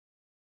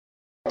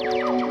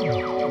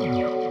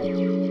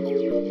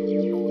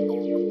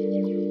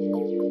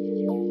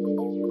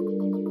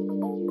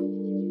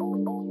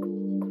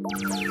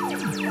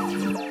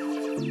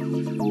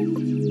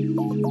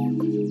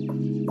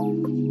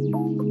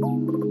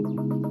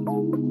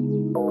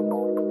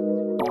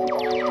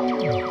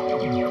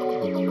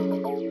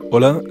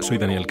Hola, soy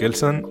Daniel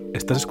Kelsan,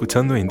 estás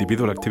escuchando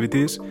Individual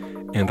Activities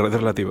en Radio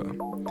Relativa.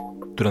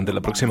 Durante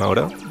la próxima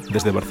hora,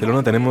 desde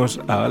Barcelona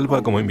tenemos a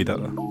Alba como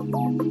invitada.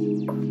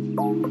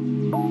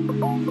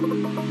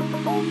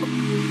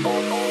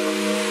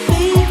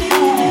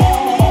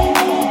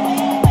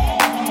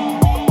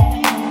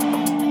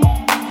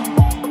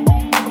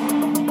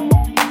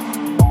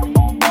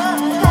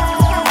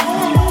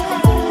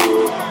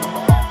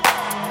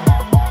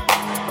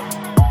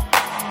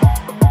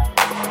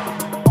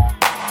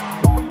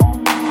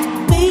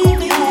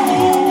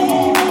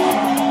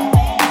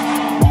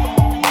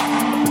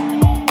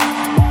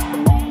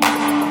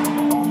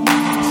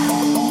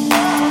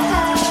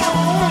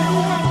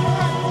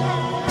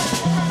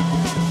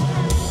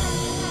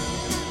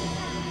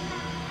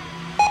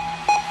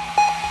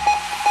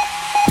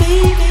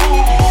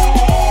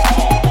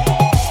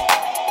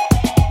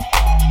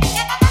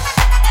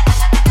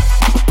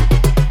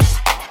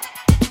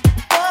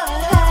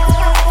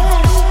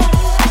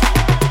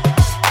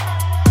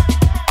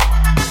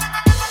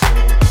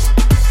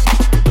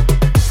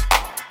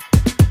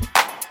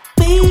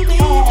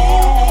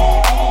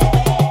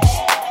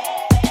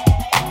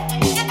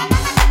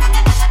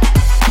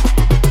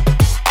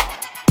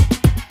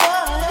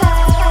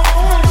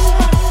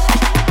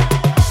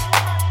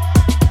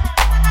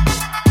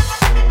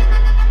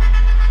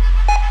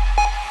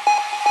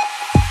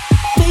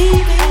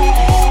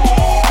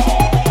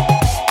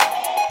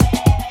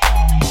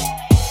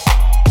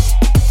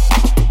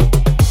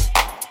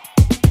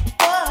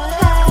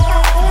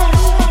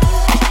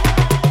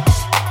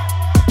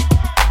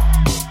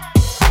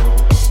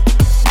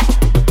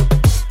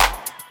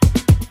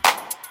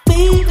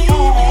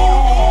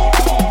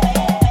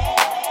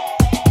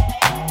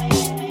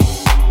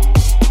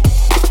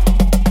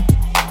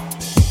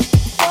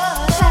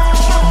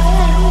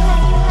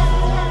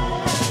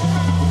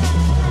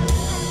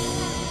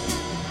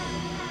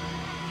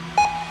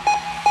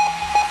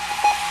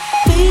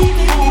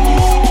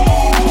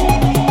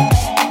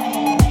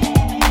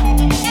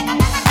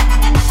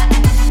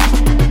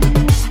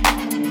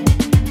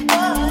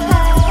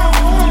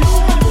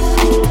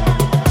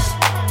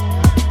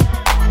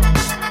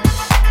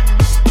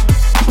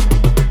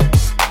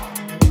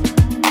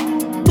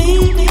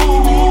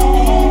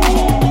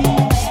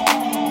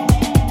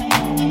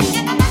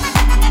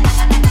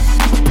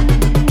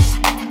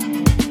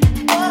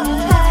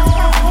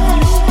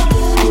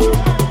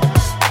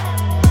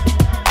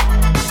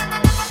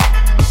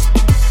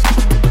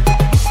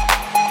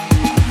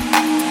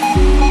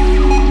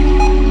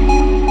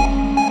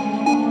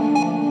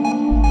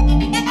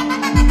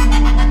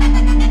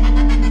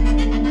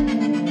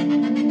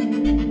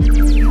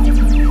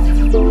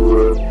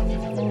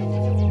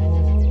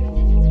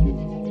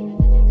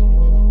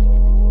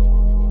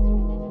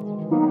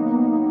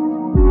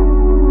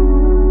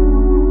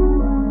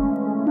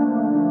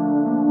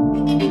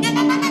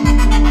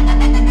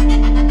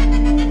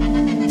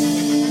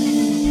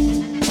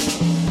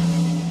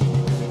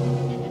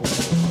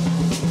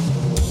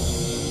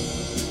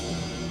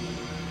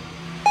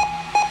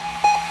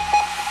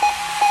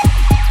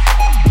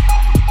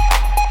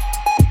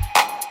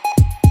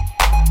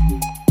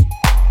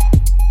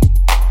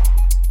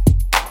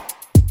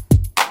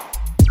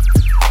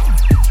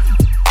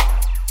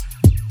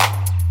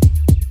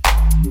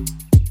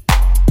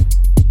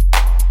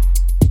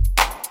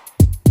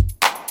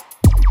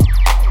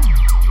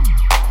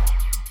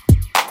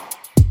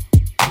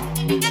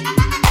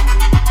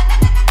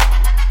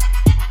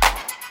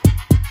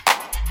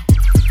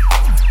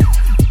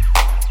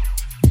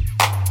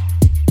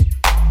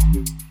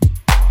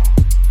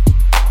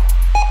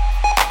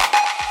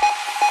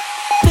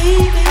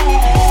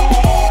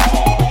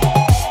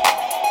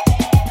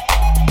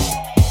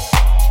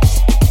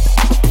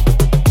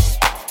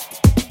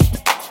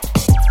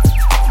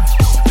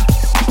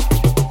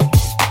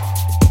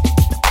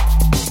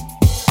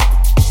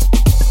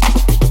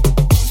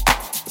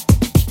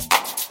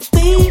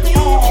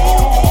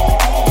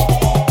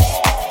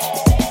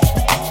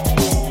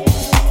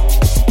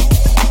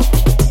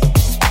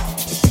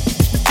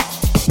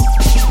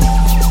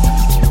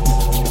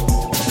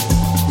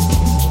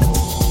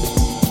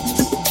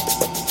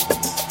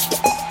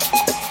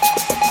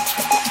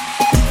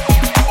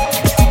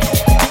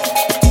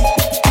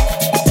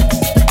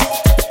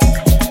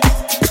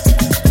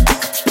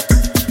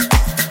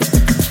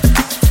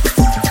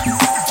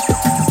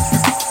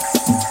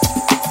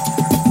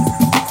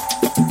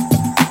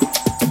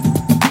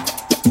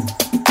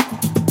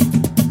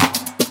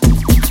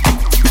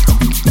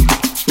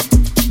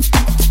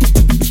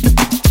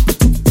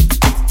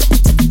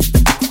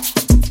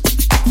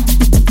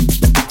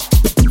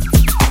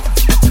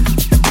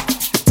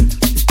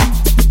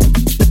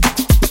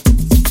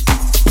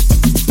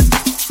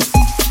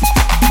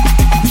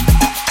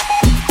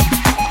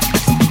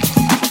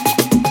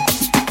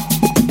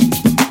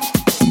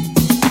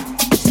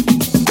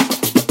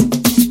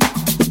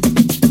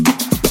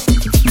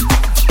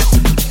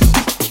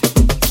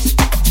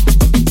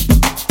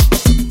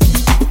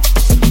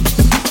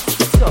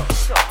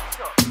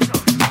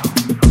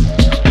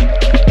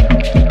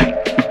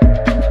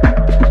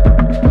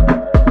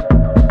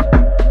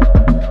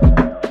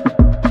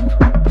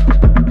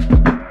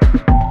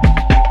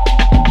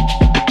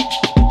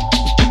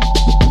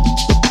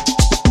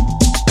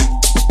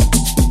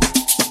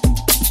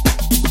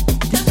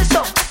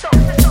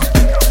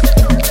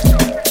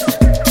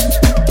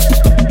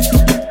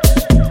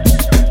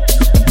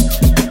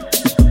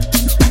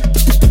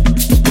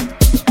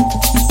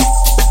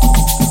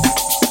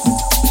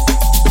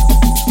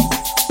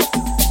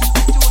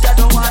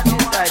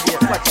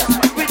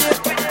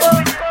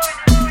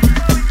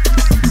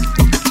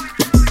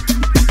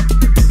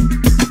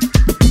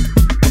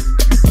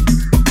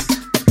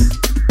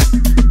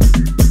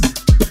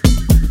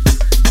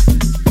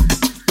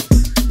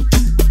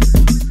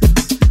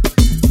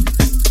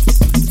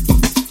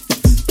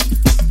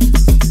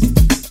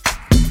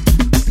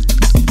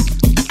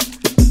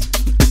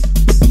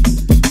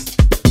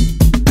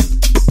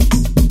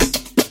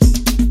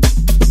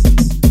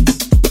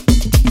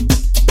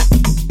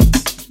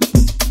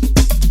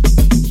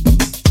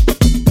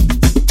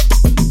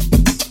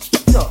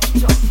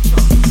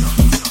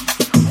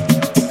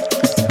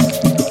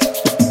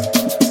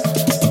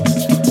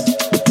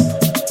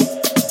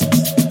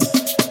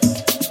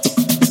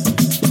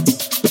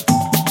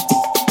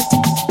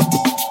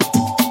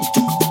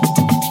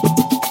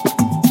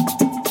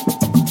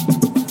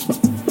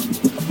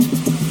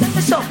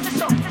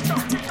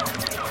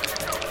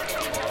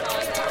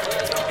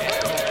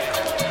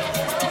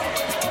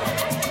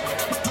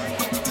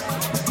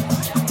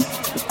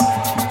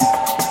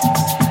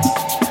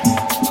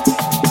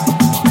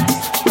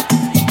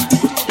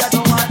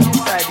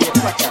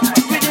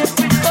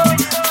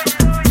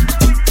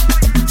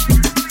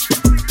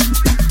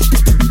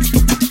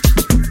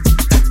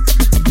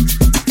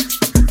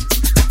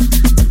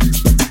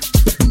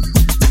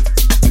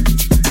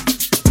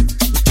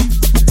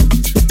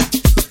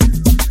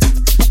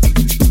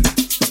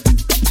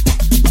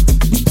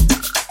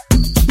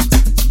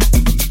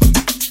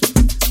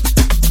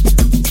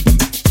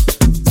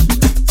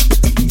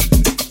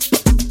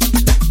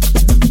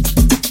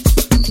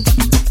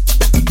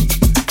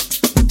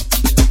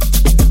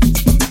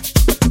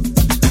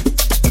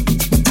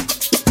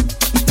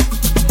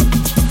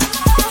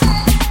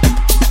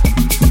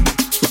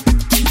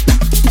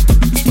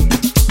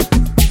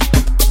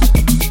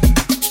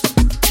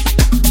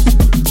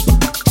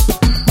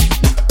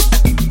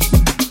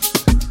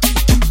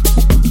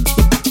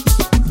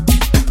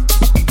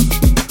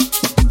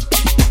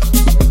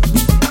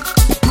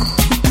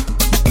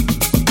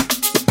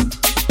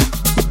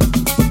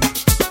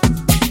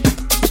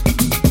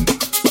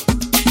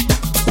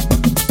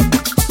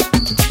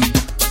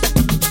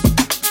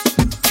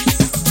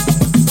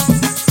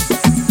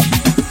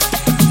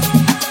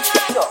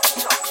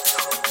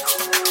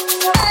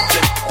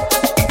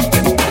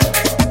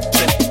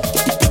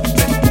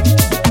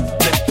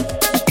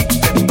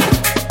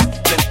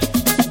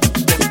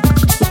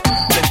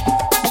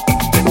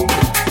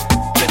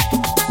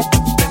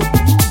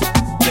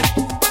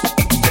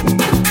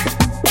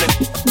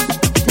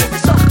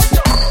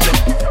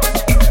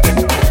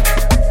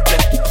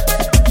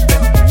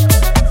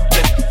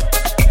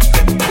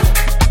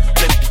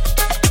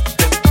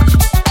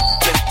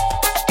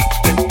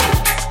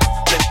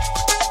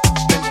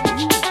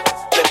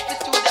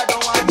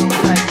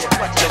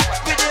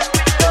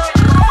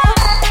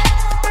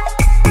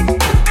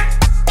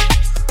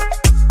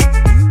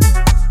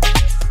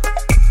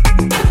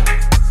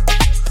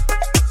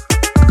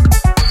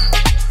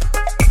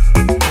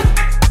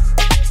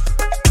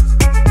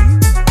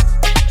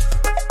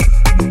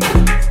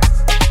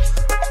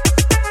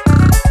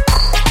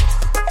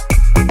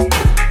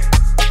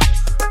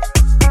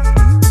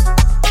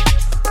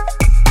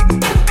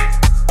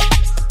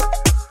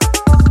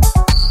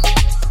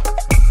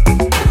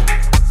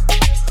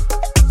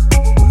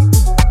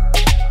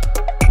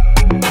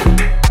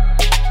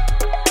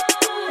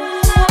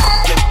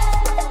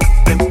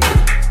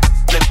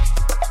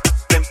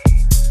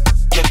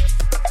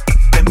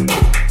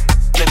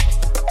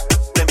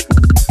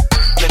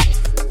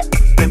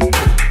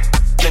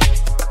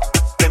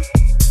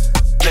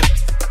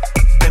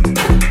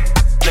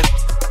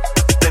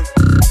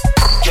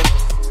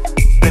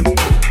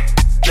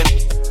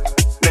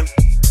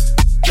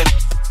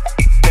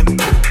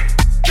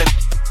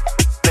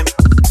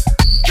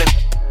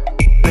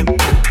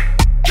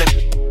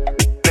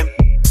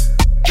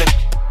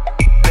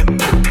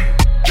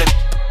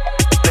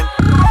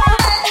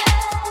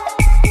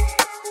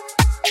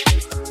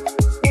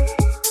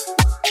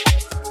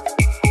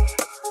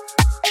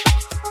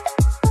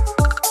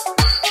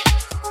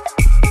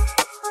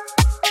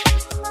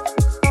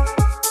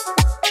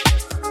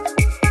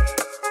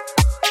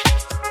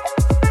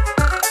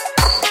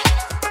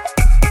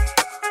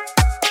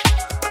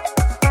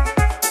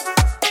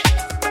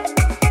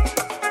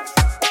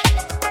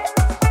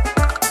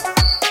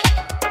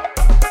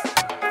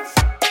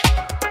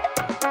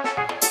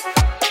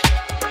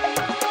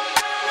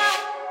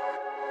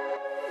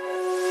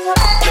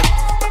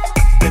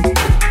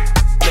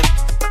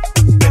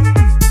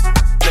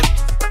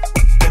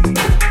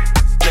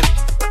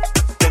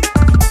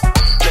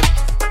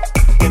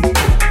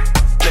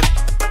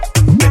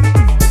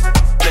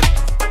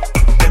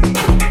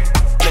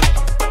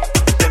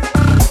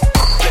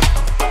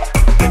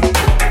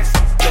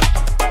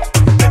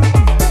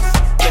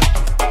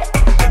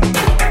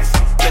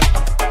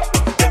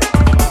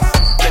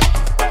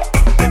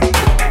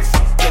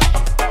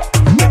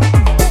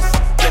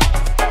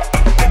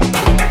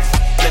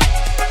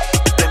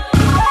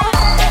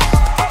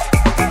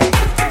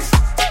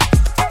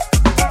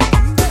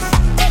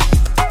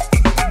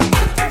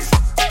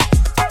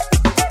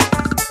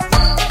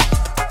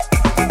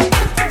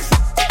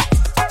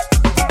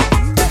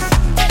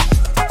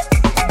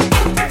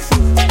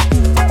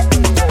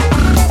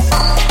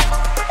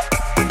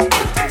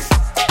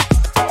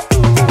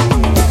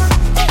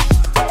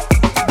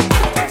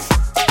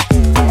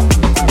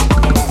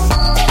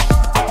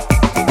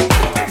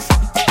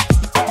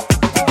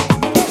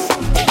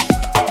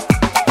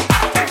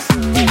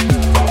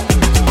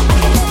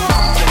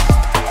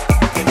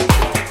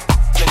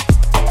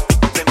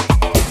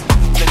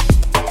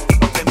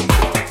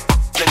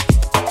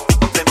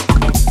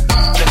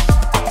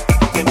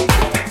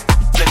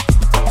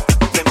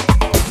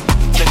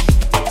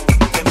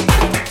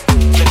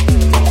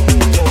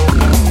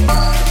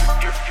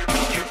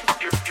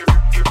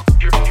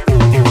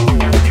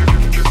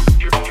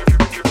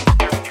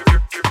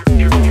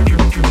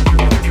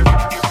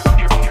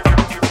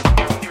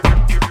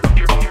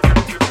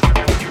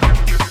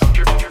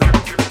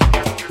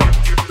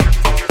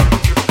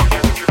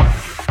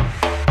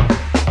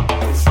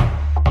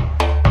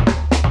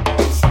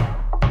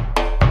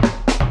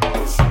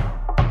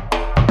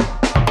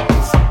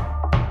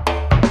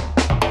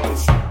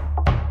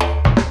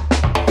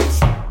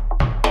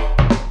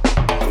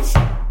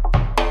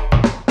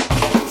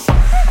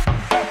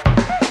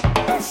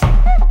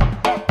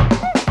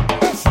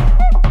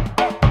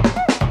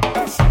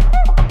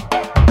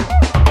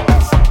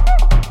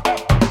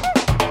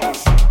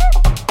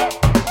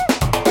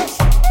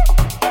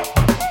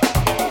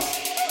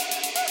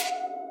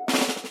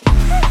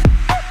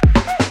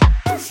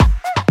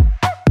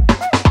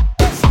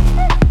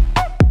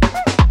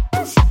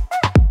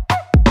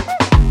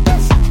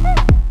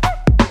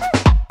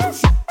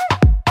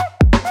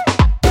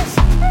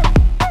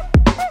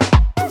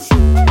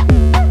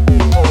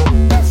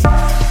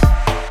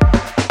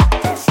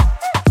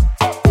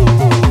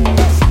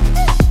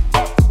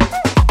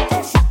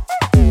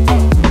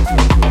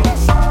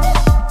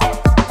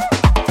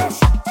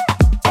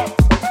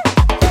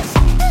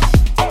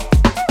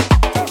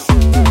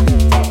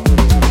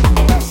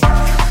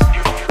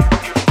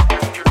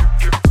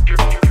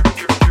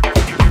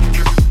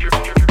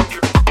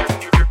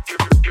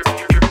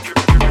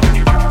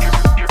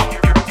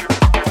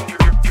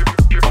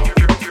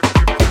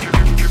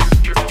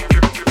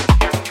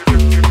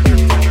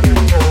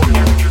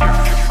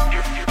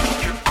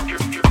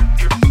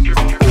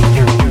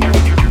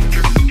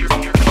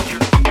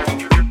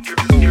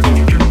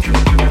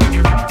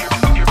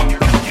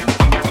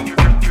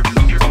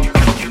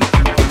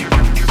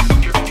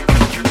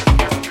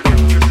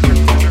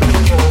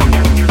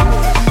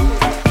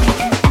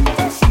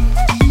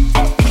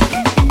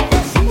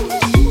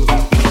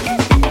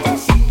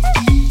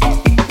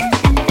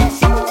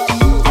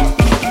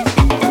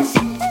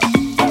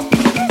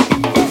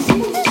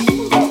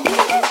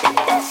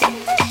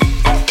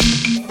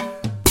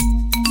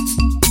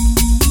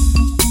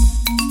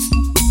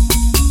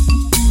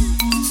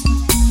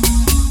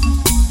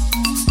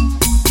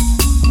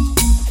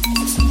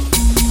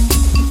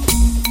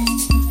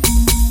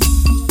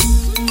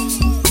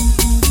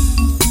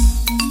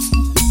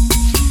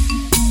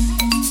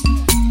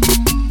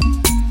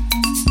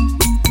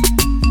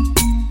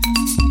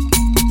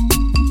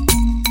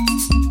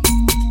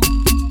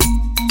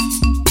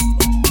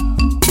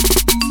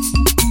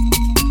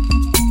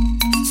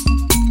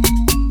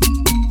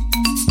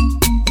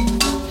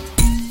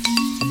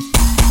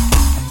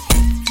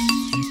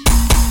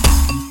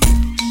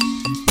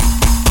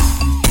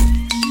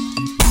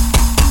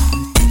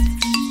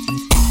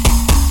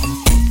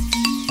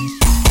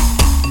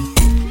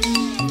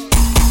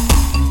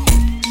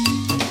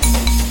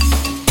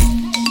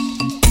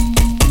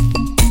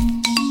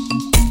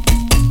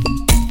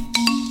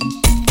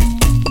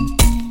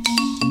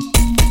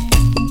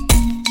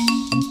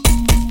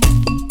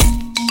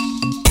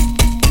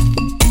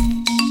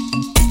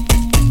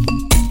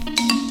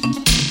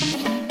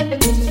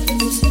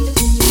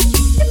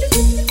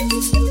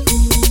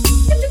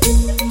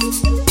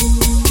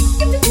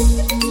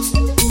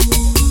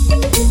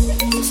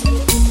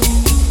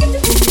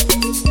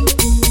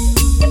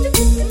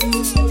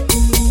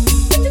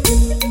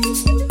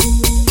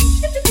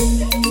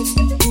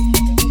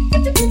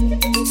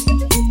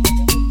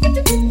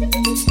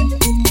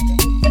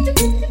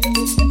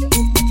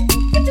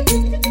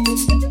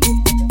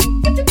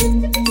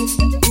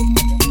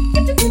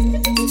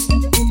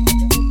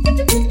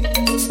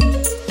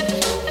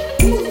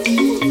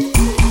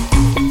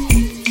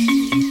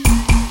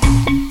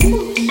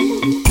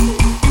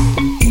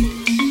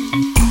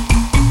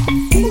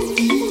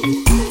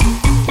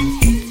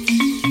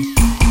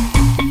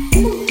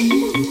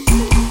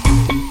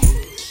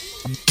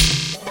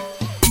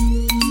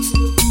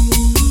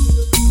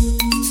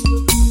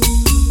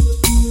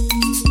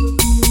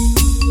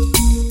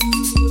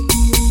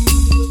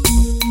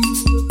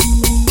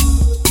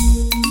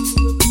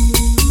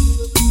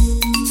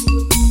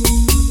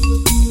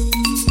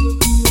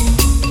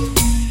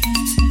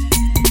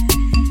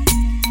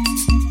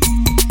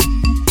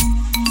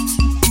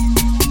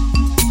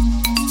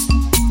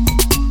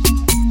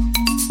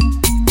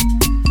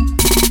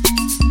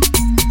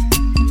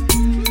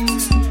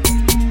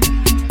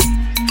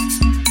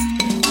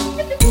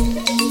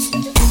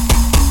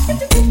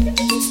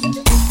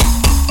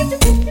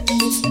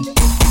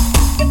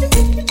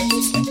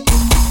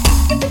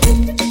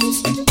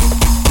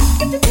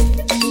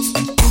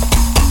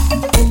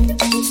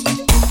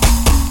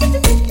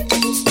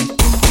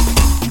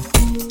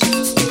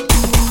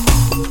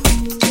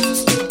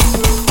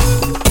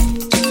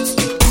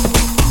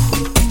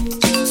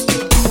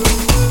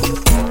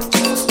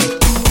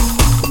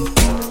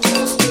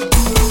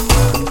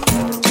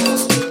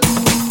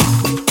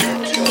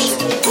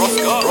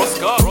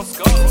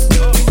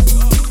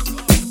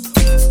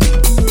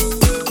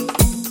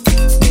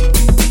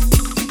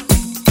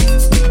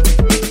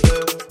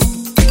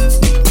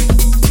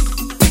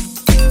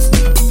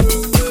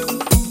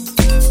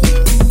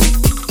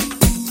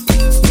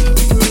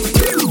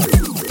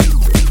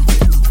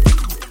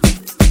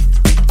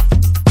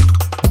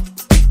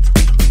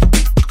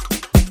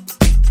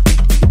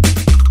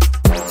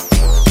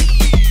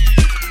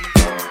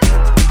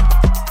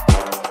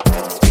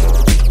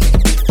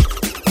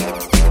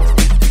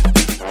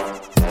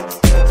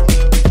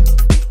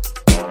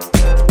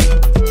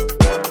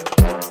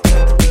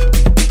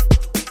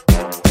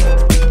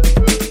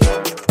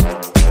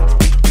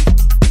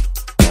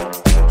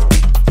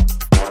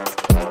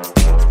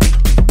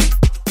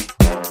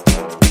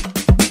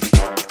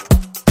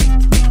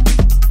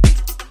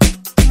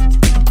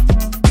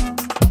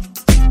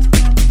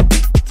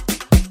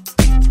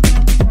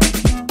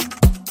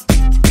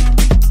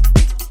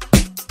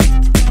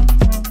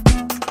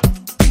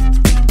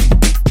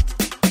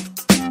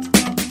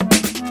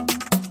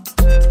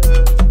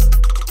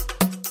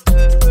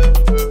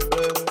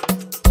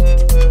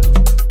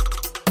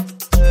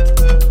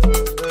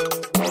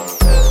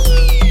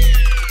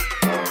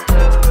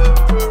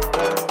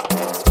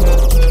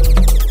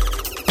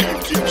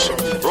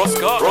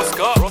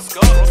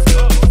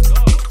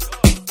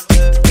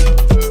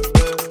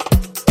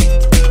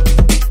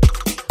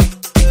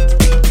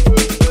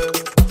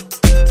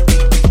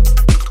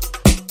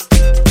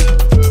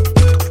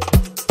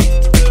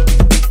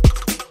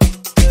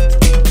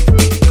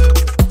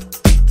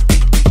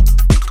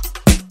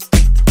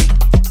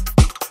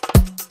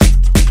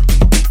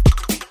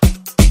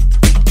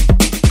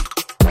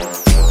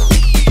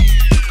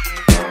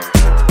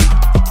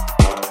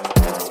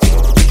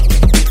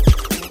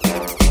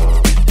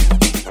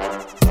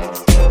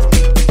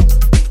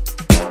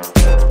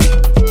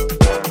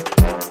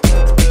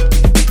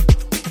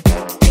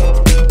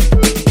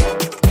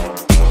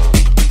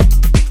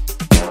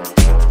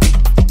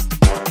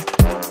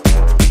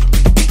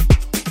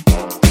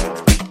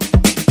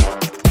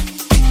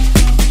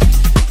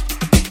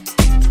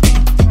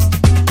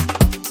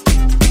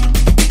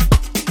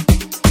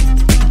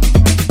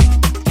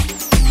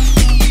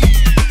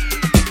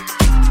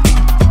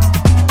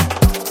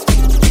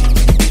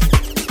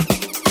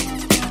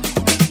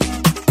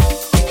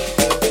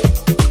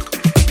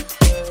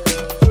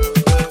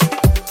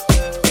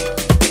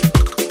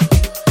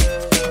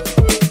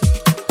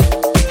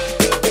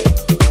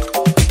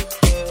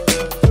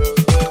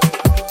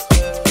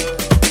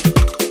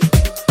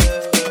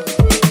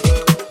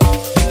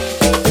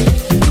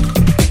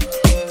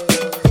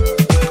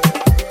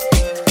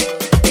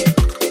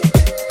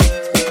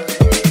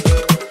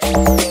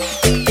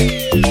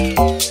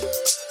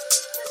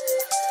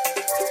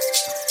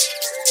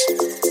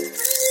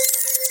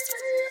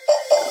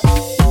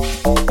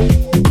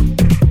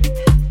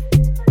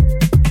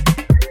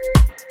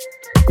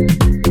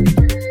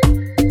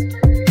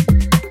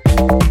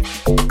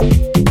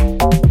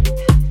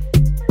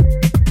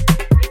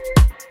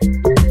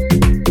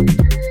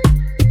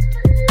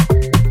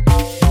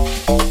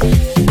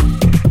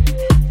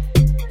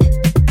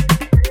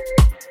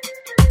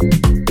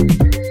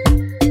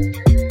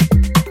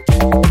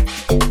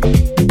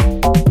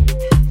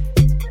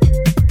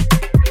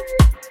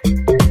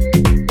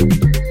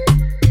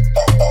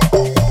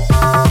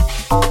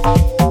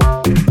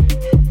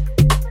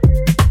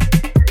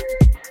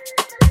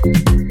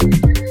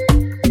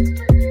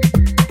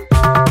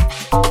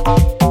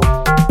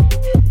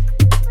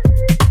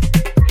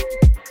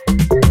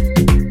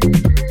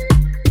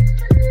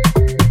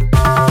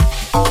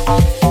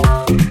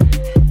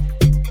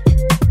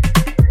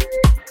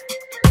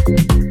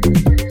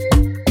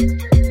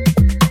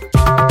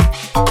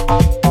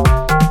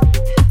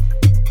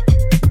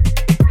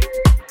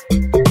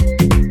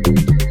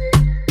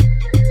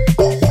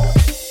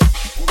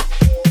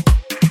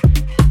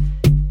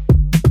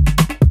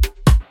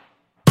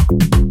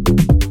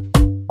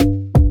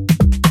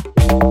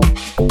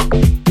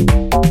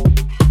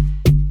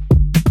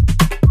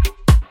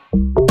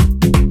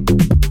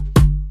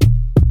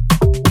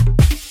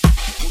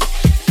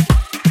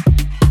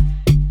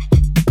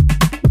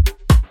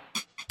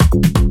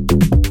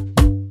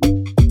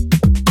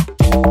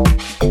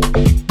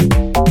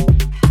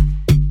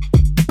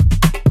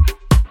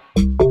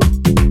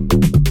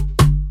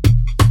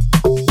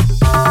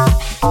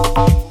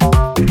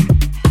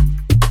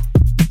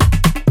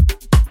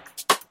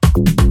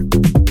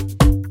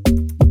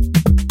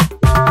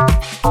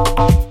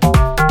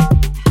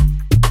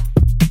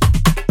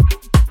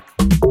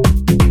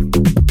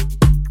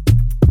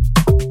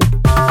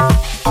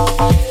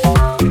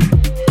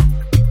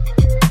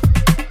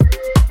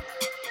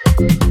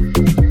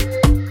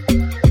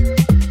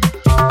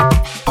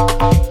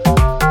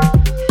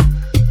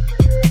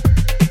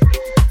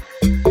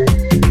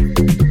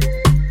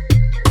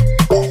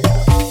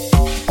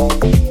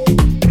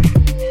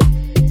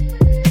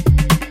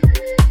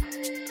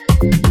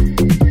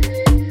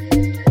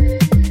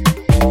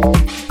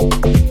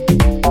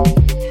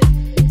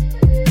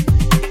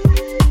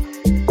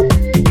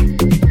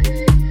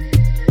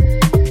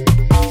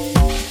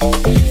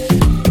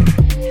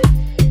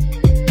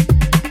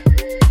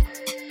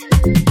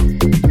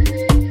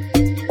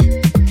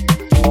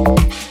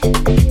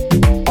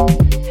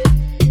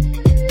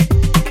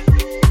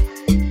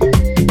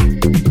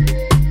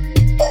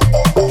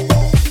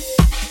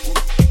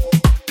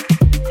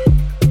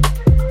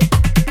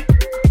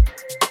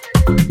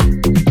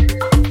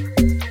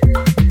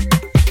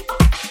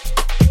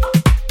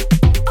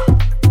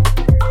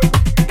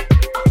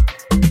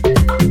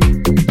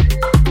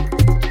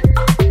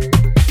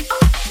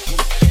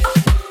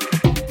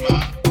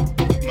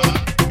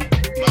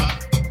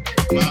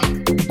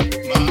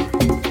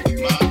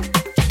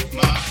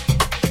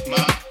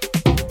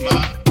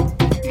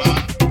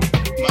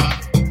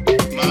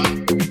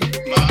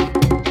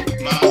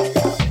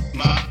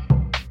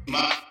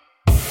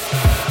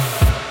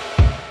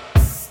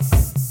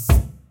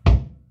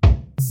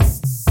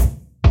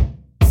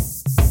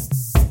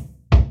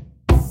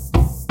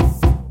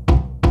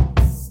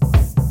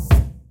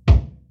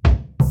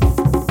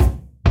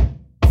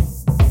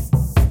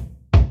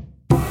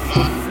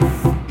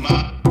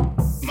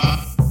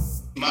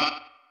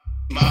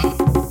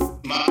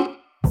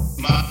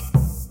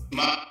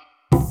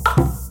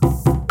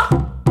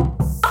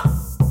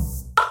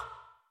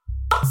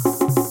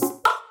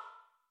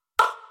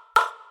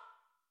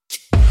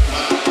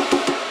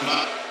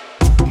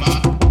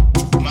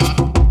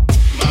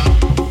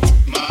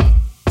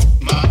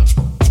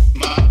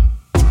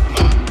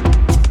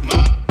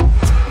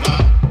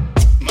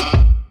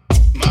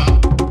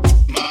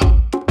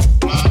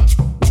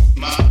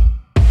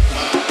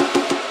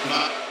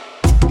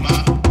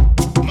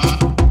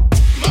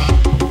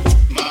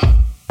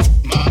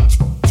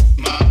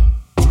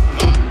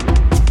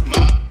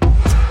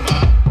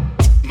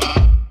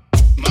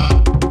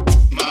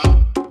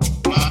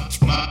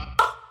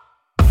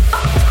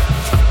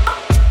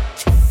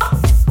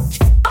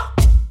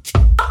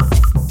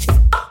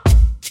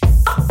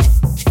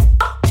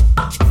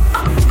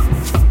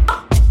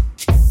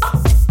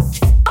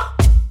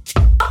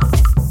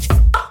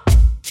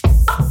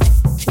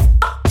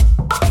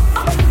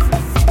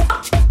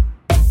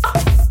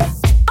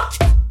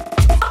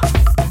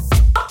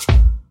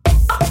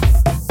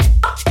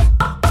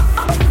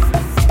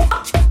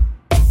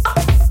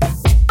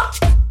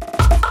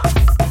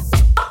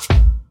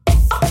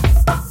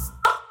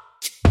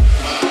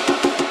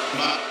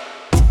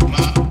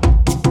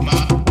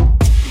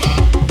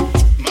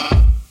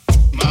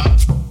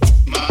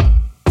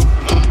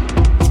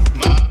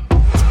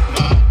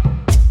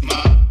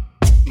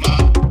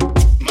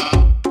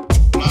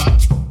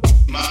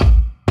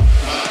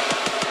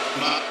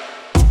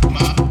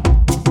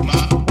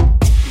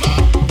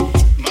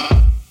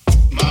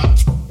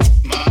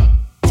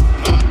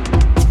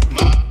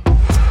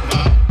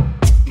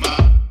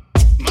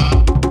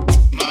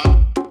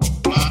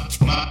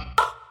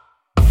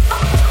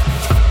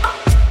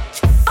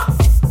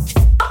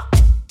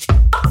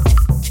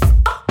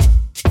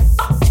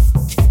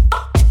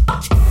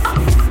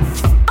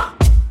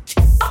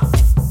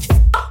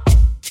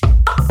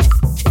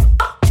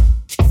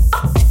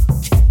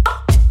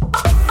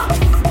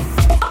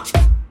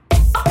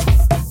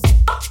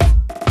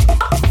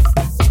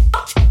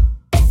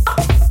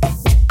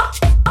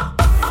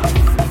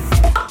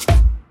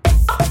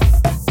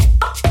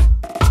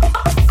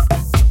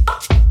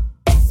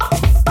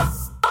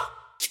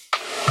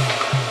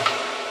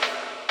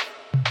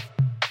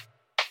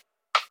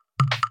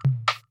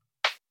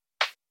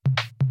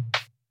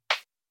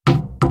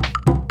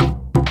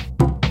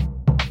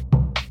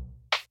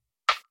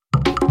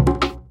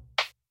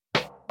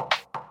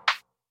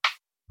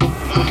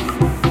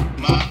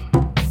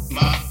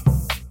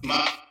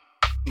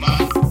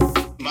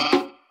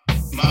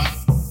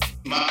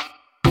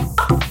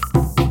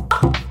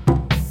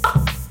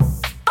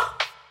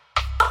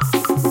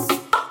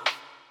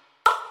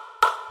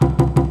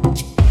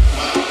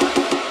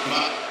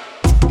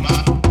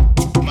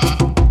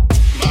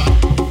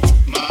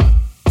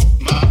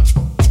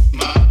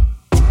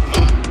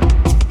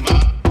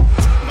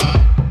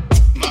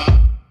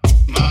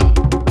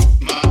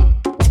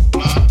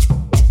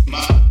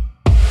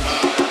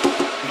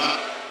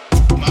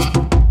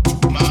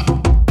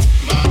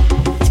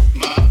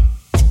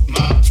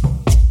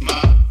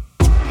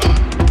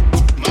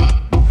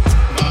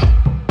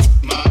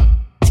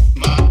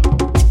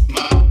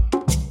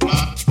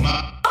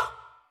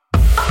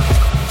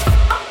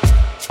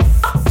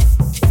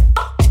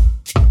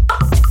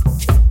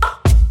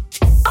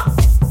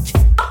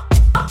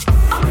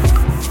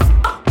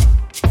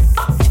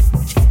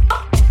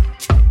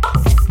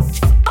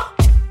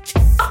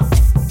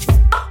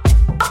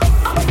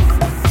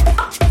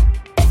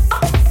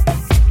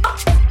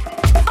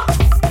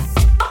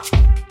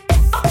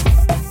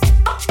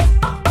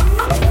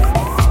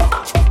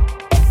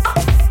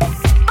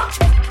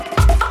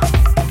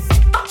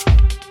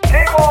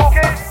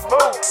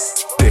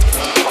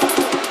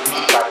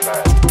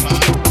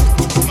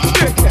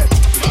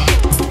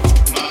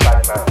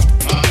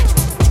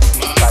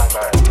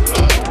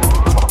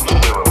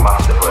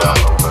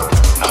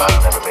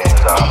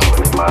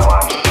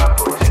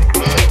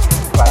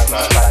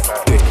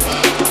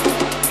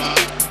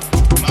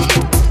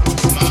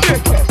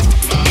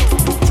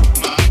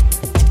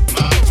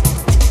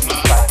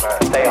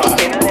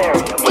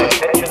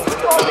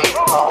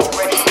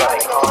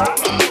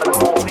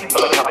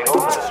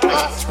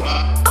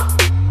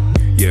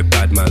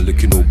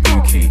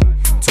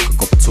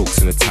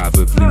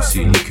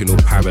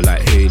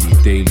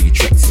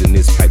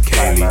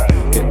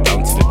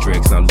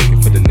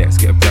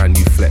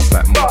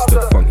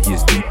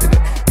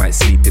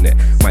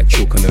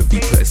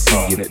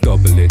 in it,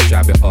 double it,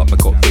 jab it up. I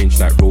got range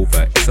like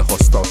Rover. It's a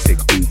hostile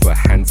takeover,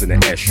 hands in in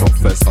the air, shot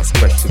first, ask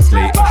questions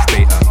later,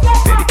 straighter.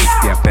 Better if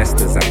they have best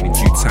design in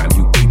due time.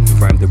 You keep the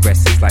rhyme, the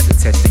rest is like the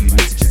test that you need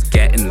to just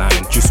get in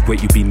line. Just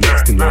wait, you be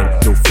next in line.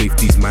 No faith,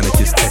 these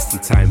managers testing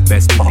time.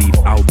 Best believe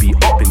I'll be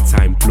up in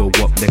time. Blow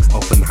up next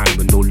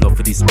Oppenheimer. No love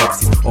for these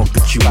boxes.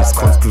 Opportunists,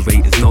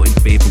 conspirators, not in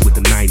favor with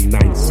the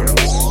 99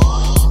 cents.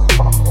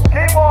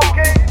 Keep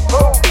walking,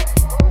 move.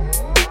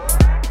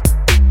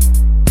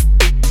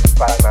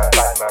 Batman.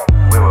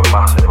 We were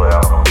massively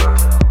outnumbered.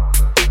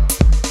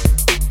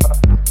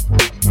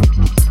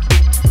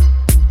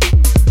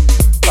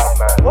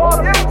 Batman.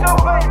 What you two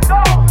being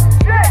done?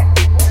 Shit!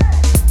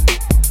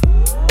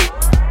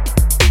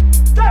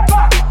 Step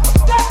back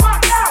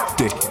now!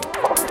 Dick.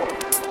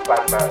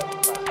 Batman.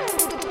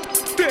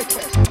 Dick.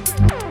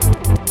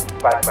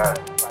 Batman.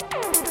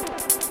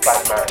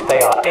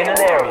 They are in an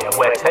area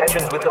where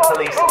tensions with the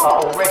police are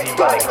already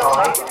running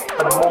high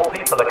and more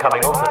people are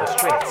coming onto the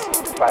streets.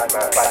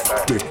 Batman.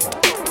 Dick.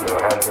 No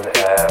hands in the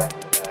air.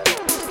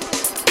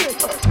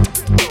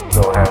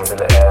 No hands in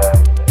the air.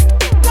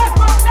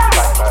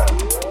 Batman.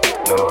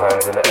 No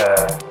hands in the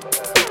air.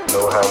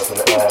 No hands in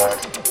the air.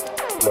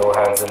 No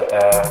hands in the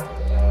air.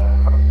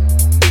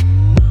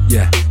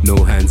 Yeah, no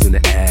hands in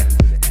the air.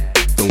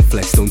 Don't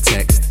flex, don't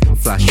text.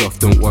 Flash off,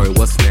 don't worry,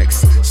 what's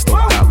next?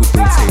 Stop that, we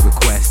don't take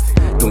request.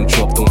 Don't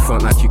drop, don't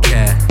front like you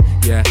care.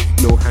 Yeah,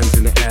 no hands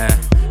in the air.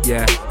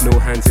 Yeah, no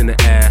hands in the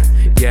air.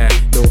 Yeah,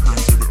 no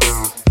hands in the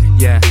air.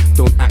 Yeah,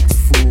 don't act a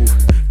fool.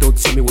 Don't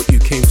tell me what you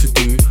came to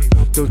do.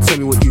 Don't tell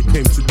me what you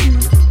came to do.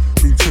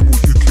 Don't tell me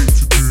what you came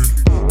to do.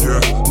 Yeah,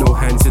 no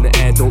hands in the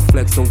air. Don't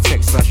flex, don't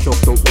text, flash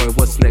off, don't worry,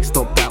 what's next?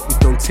 Stop that, we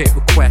don't take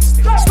request.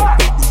 Stop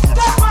that.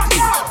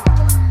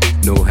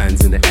 No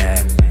hands in the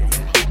air.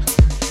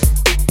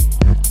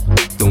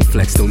 Don't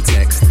flex, don't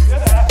text.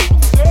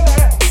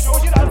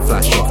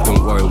 Flash off,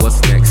 don't worry,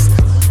 what's next?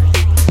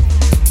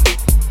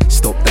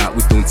 Stop that,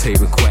 we don't take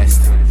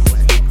request.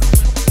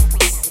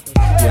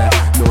 Yeah,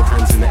 no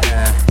hands in the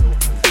air.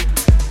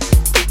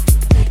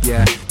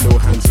 Yeah, no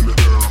hands in the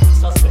air.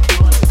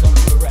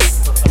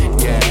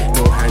 Yeah,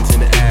 no hands in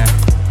the air.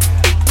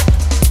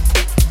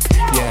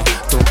 Yeah,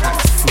 don't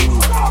act a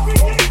fool.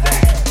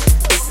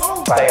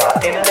 They are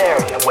in an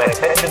area where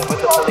tensions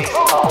with the police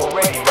are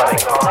already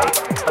running high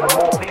and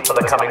more people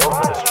are coming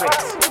onto the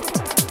streets.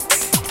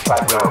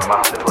 We were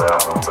massively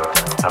outnumbered,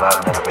 and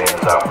I've never been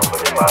as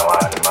outnumbered in my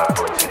life in my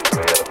policing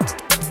career.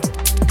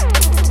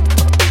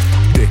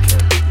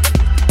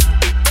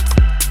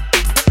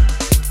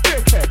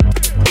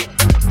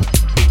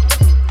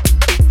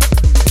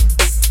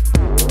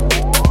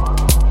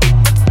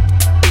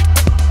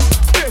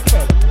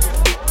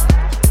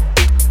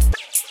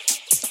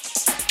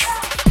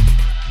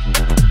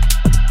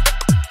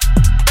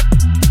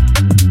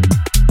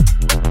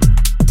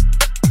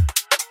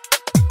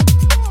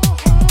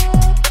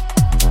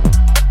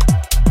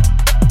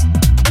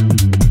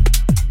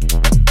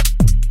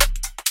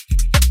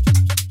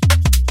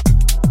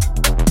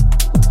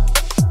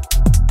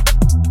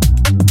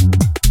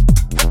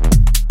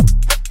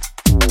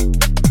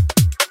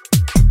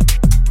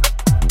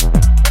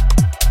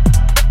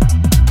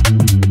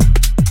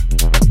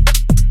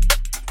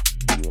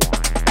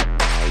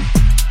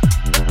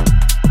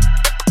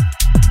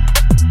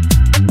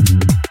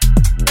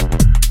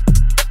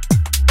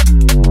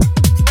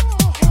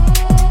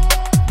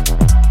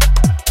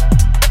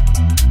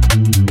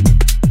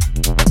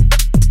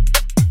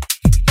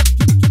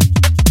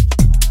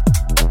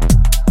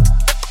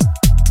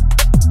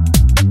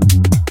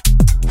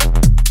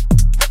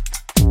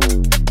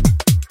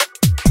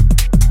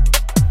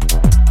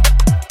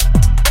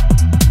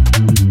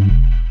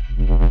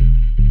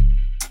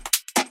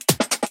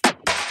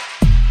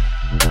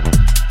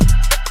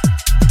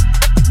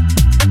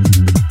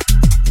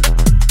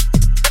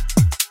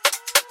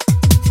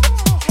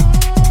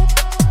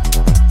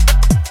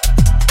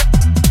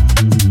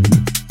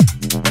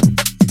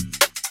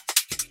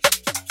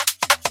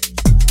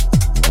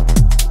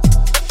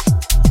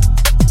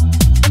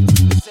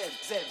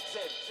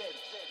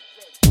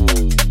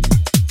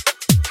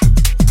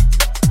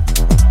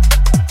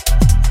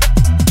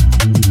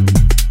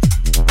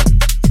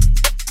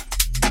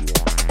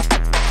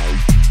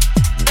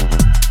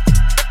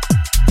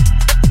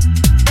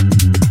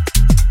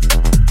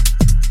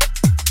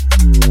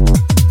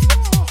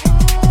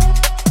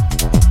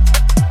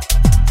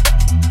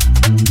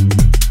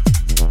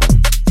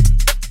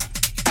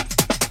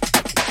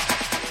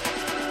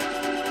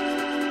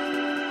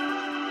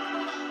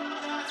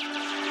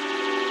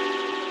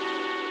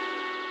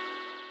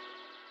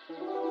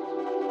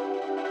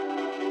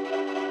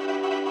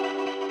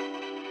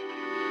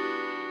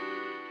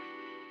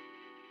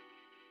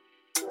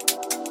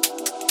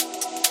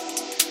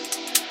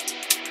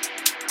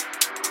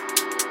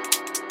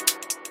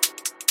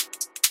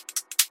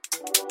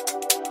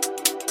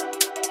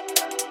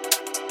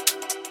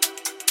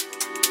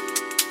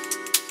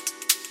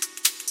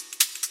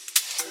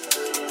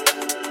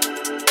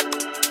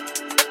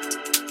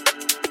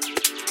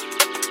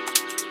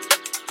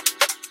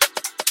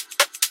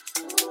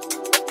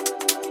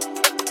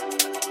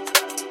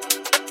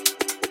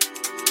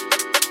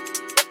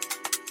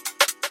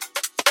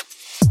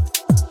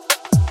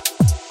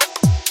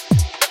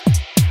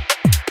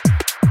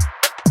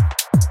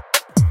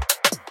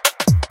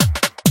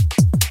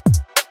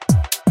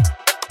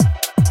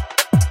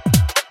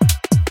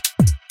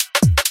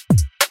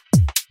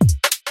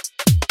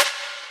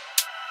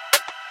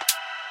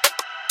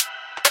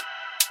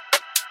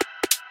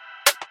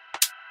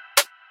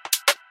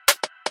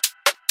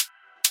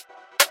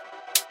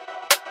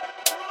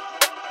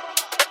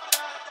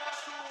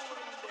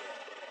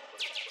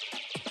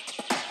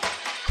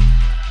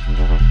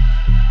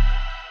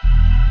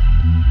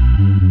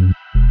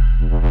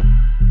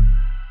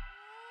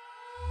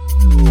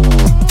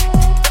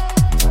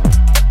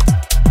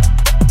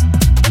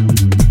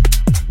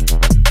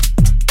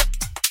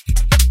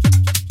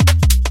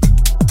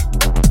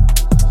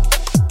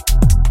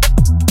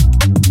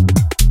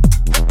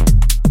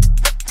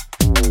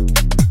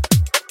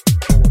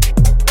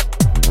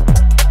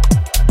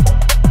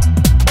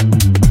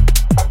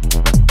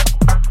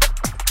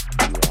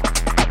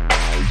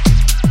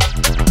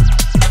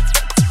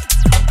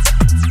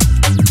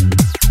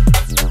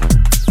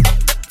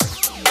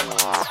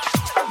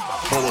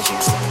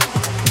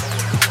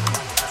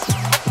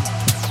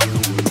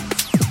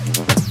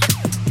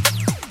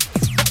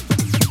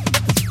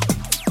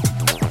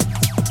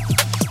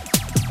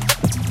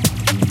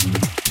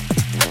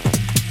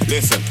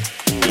 Listen,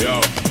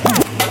 yo,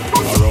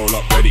 I roll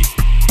up ready.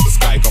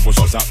 Sky couple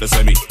shots out the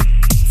semi.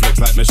 Flex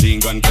like Machine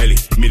Gun Kelly.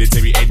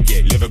 Military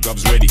headgear, liver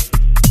gloves ready.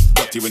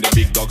 Got you in the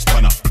big dog's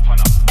punner.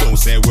 Don't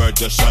say a word,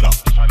 just shut up.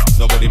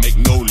 Nobody make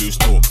no loose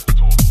talk.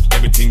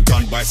 Everything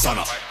done by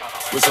sunup.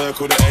 We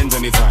circle the ends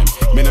anytime.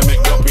 Me no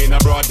make up in a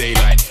broad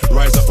daylight.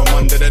 Rise up from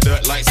under the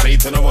dirt like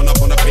Satan. I run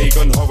up on a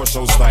pagan horror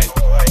show style.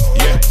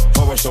 Yeah,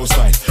 horror show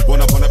style. Run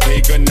up on a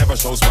pagan, never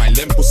show smile.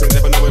 Them pussy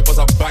never know it was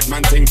a bad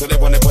man thing. So they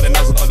wanna put a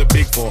nozzle on the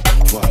big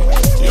 4-5.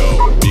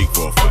 Yo, big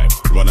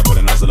 4-5. Run up on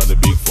the nozzle on the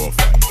big 4-5.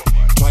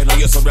 Try now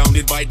you're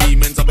surrounded by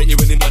demons. I bet you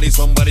anybody,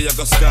 somebody, I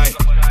got sky.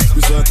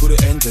 We circle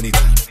the ends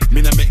anytime.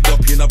 Me no make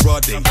up in a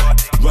broad day.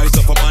 Rise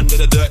up from under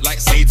the dirt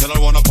like Satan. I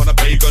run up on a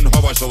pagan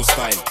horror show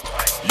style.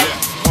 Yeah,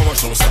 horror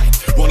show style.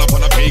 Run up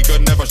on a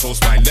pagan, never show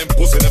smile. Them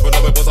pussy never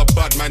know it was a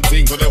bad man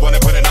thing. So they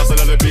wanna put a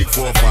nozzle on the big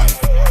 4-5.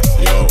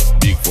 Yo,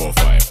 big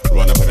 4-5.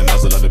 Run up on the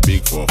nozzle on the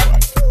big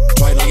 4-5.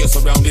 Try now you're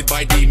surrounded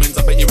by demons.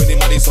 I bet you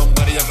anybody,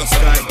 somebody, I got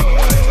sky.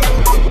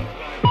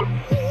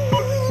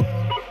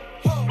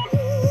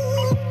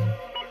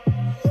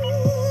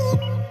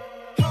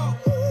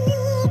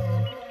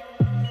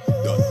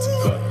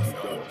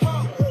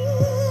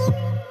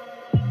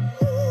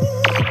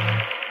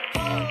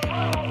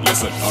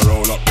 Listen, I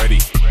roll up ready.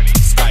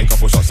 Sky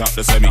couple shots out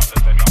the semi.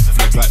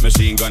 Flex like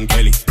Machine Gun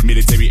Kelly.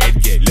 Military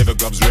headgear, liver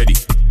gloves ready.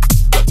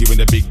 Got you in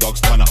the big dog's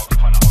punner.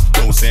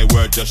 Don't say a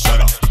word, just shut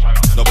up.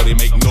 Nobody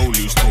make no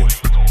loose talk.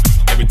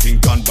 Everything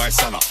done by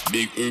sunup.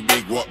 Big ooh,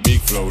 big what,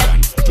 big flow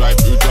dan. Drive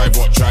ooh, drive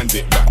what,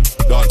 transit ram.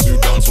 Dance ooh,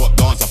 dance what,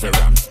 dance off a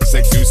ram.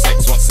 Sex ooh,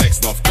 sex what,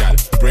 sex nuff gal.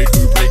 Break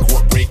ooh, break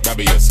what, break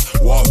barriers.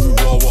 War who,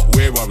 war what,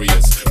 we're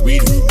warriors.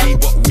 Weed who,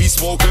 weed what, we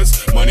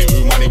smokers. Money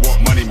ooh, money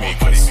what, money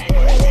makers.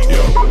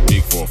 Yo,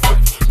 big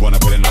 4-5. Run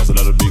up with a nozzle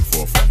of the big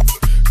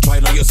 4-5. Try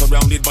now you're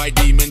surrounded by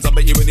demons. I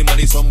bet you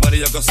anybody,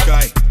 somebody, I got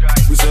sky.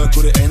 We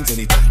circle the ends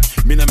anytime.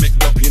 Me no make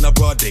up in a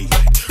broad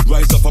daylight.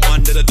 Rise up from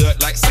under the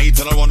dirt like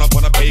Satan. I run up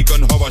on a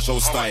pagan horror show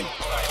style.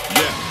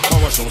 Yeah,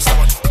 horror show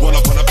style. Run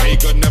up on a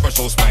pagan, never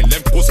show smile.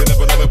 Them pussy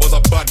never know it was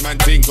a bad man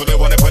thing. So they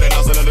wanna put a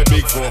nozzle of the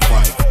big 4-5.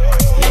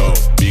 Yo,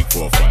 big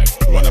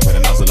 4-5. Run up on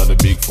the nozzle of the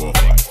big 4-5.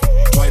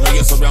 Try now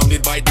you're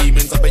surrounded by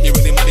demons. I bet you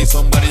anybody,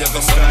 somebody, I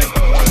got sky.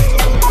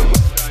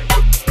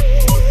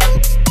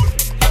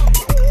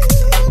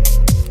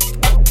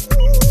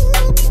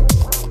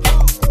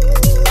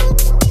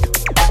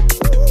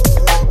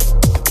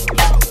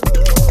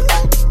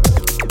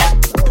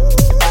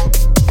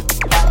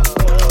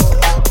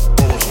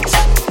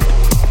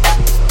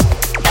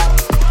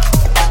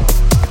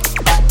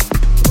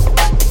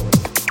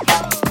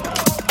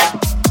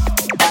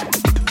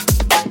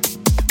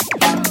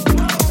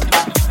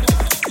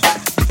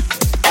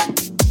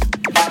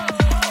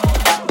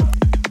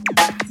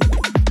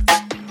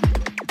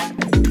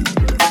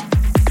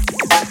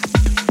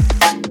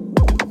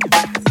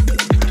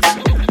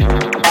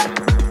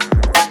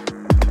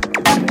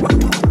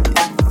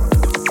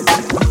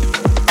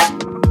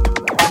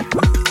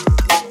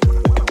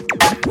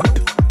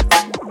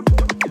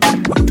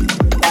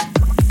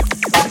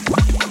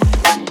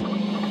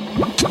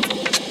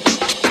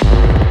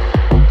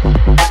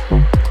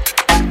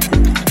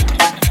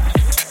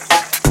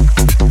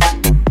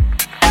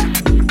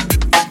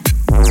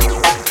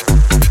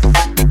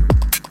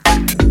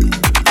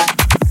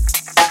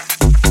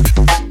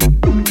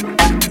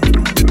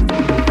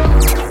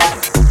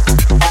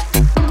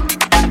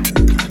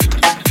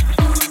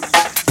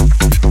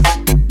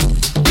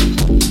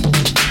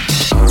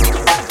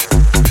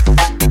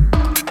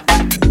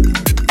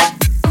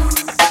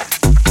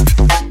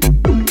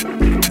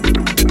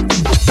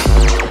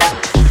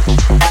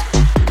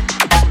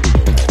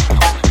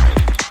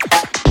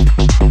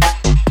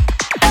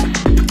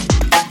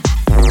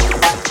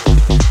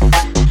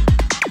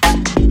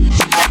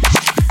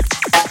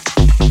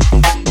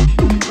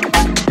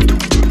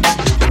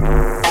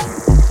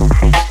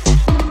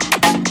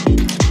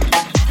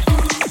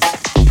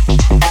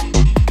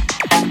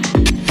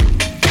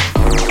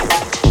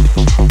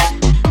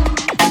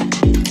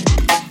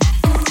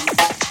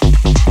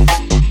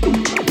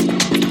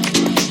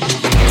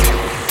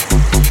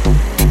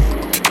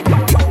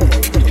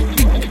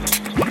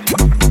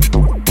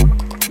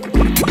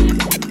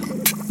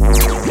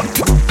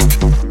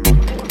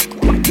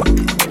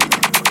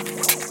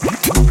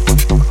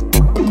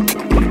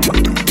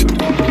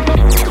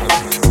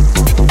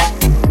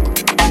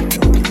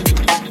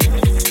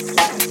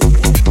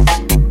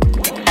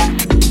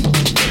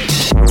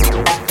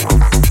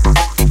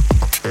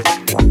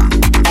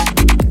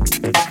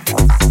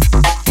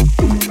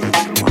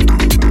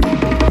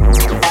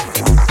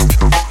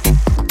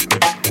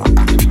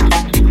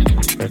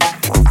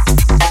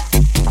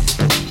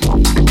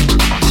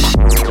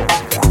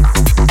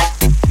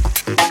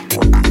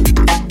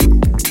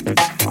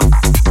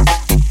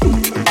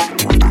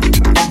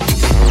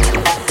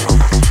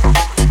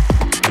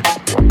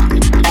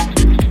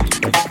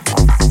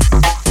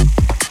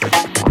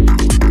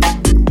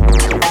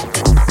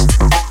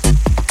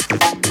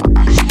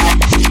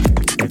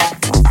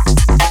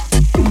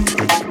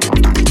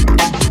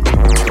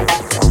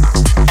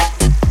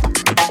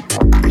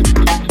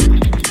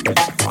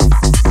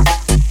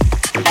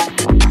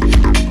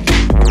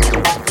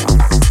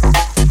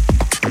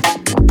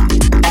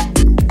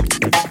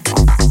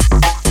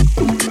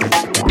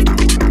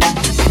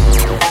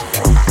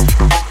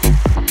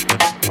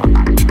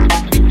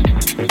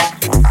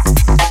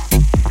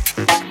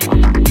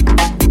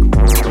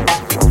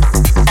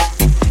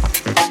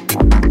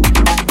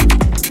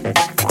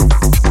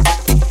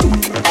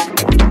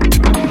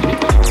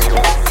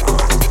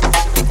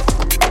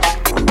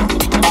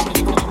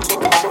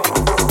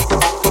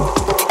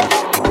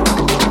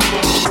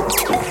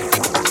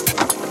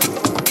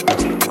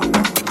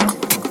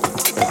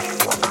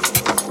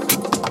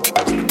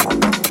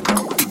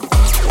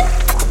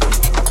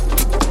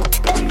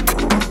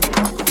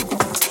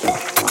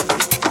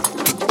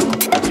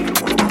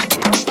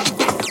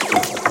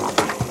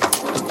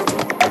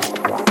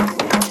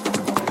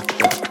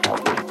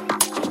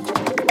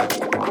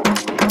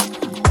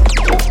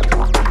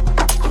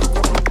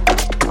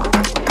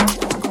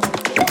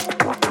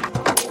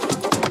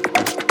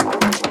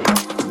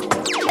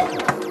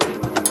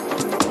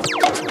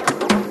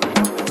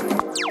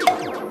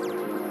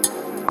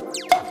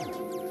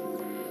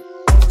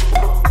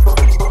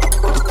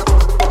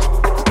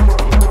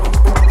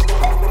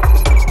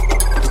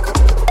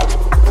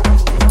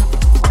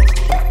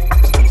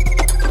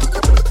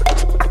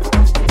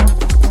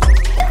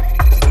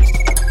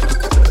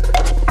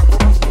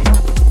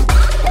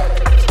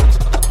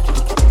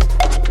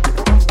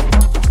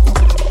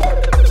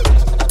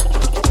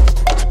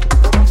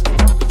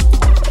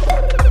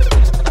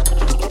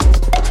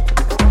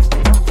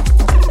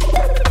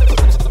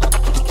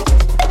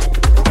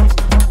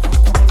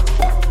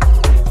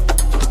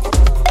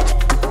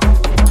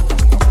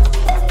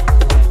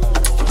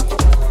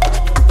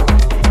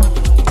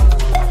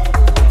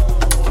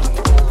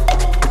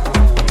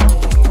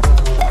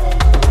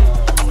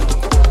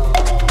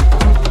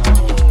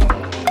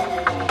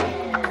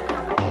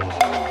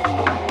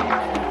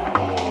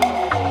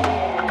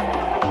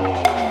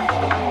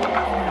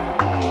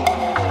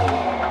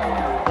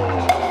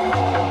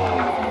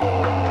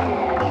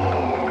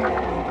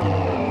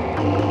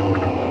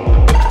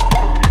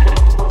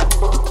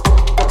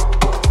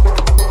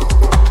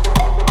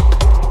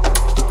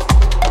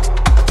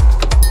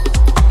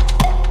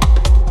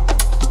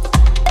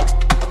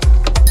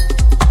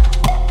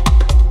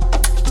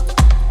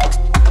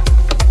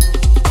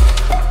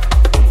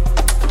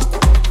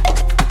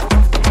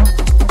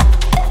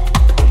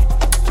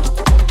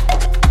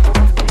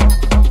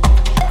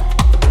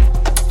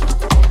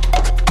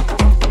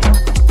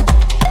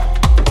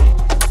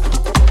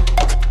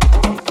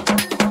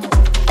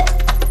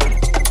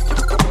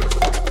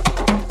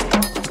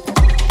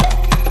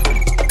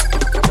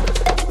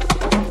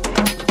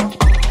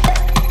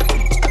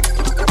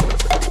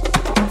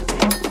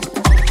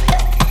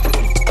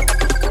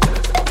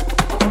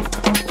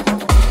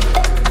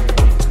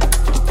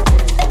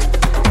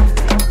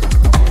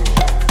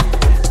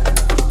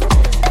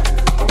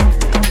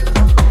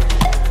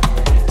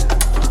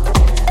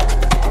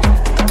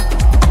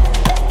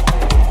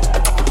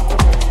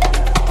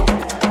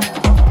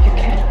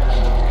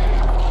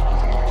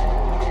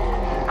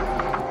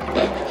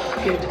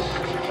 Good.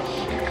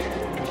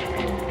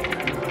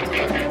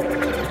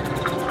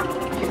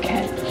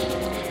 Okay.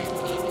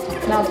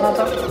 Now,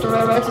 Dr.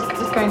 Ferrero is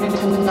just going into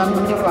the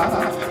number.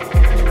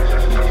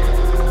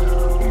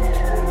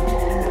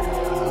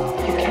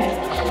 Okay.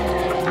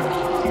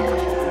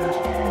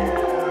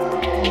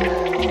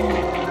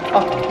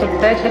 Oh, the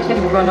bed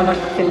is run on a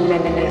thing.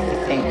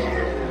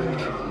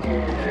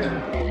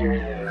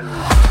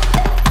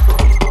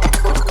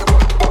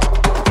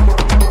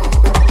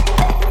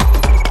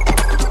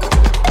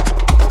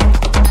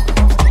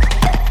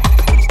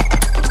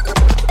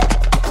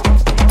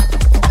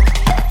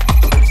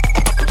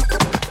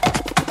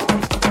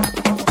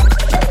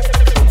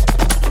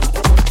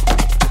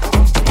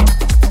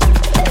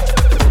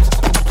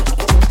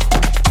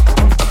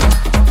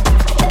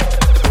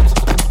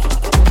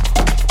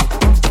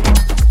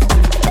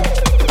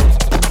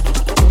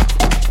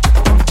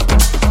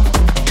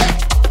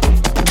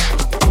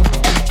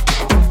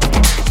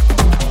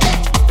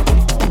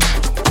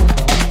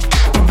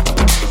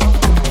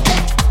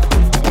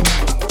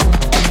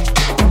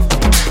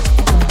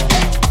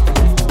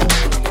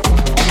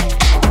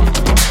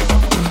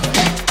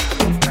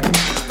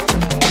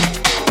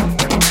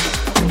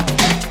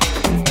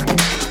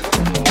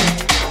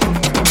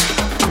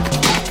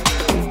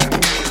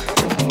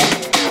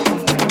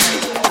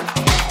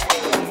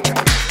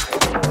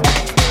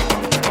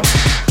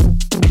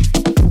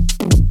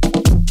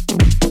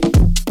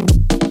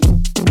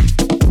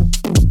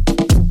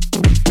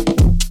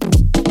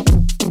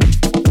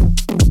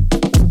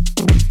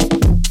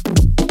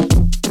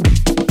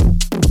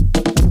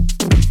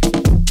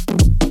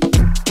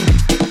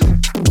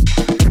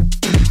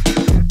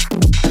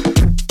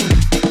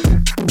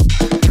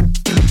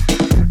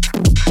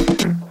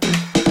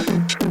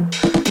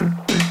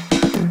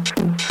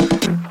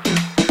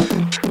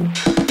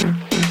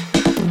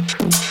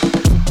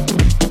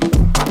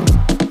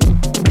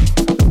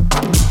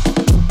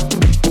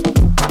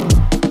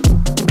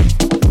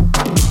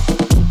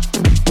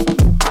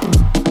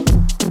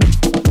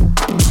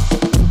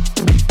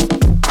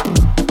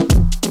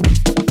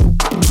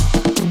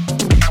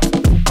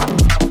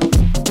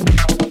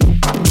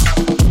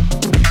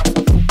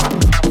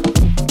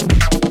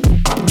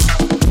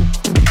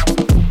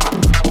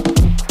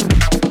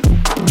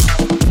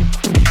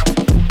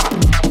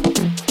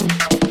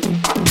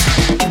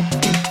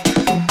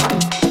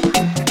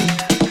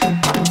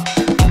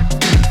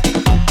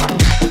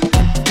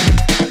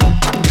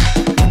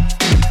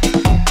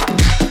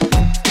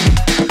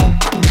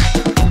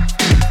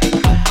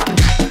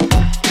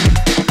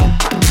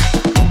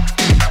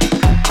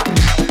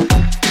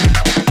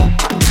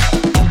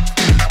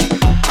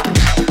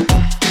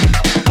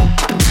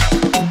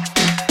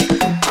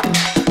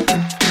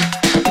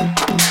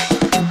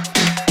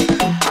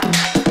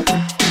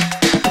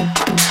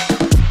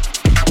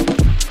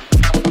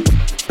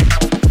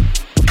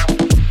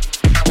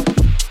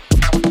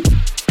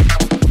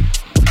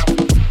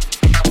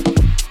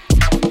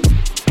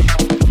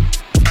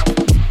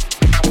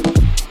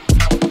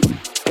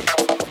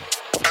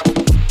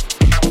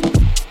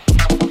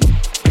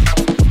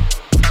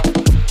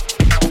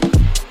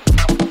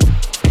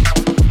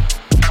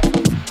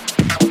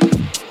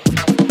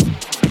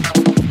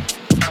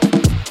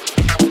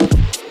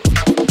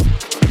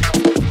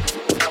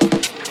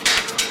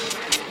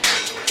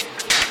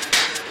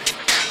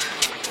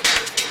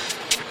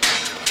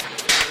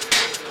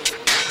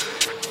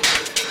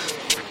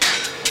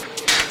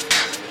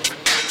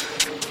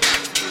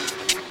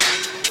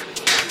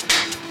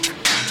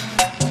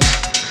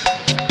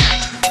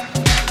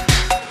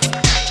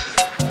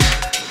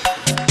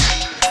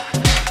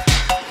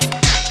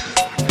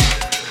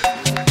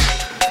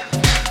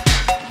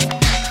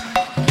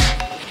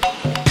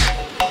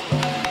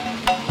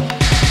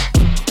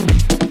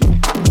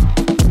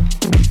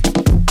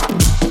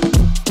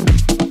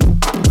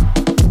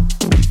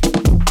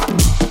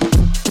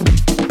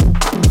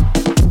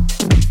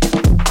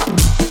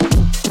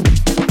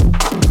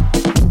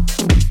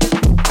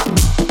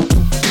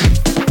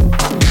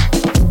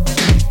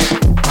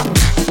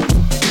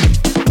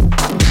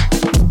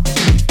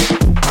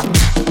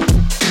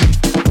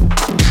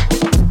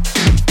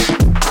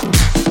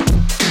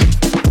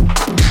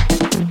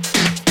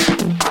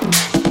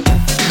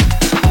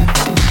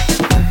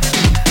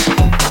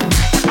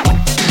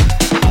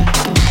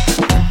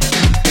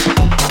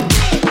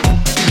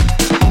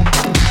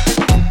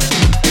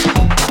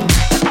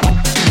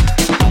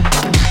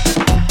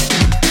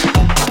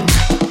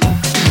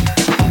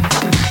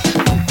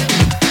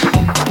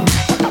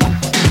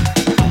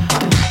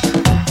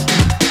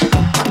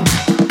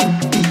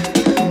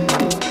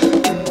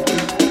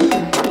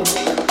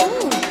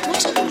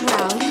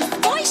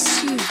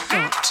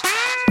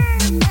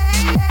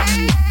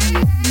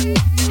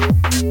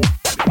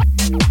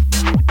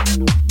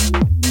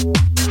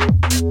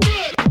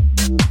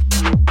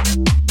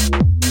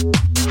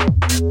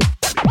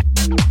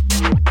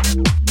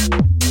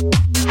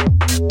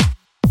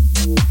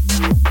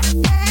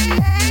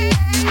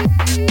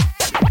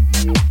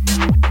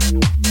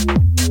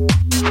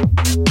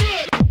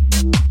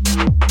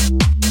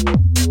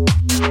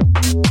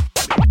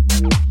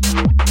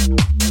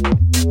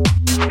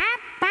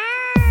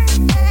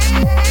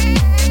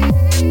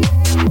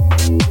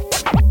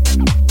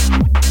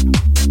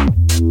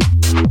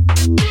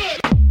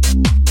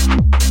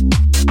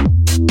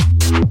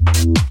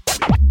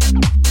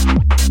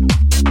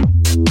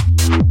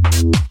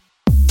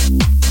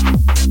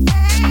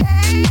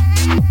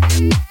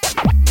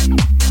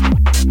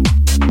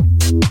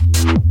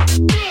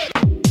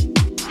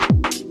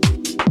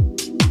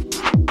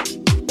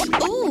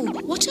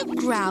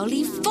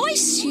 growly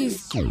voice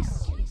you've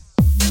got.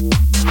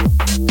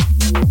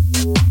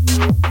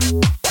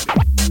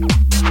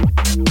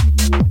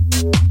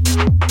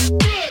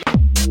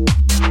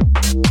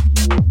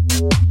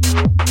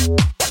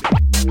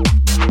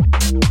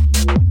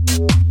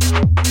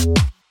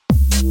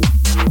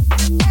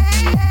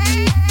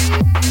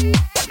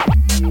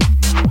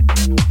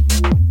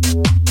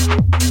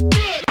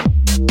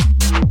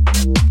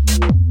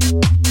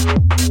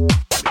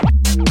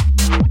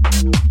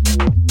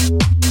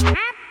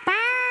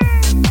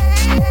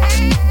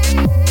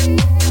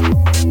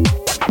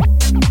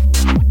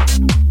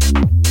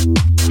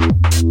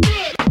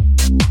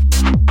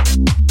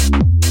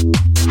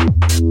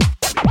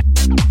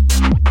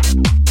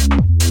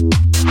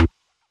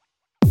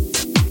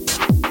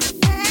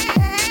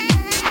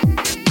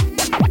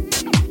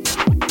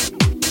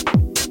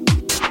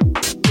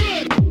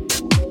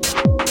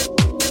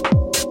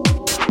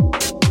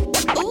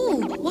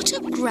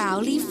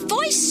 Growly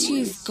voice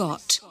you've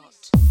got.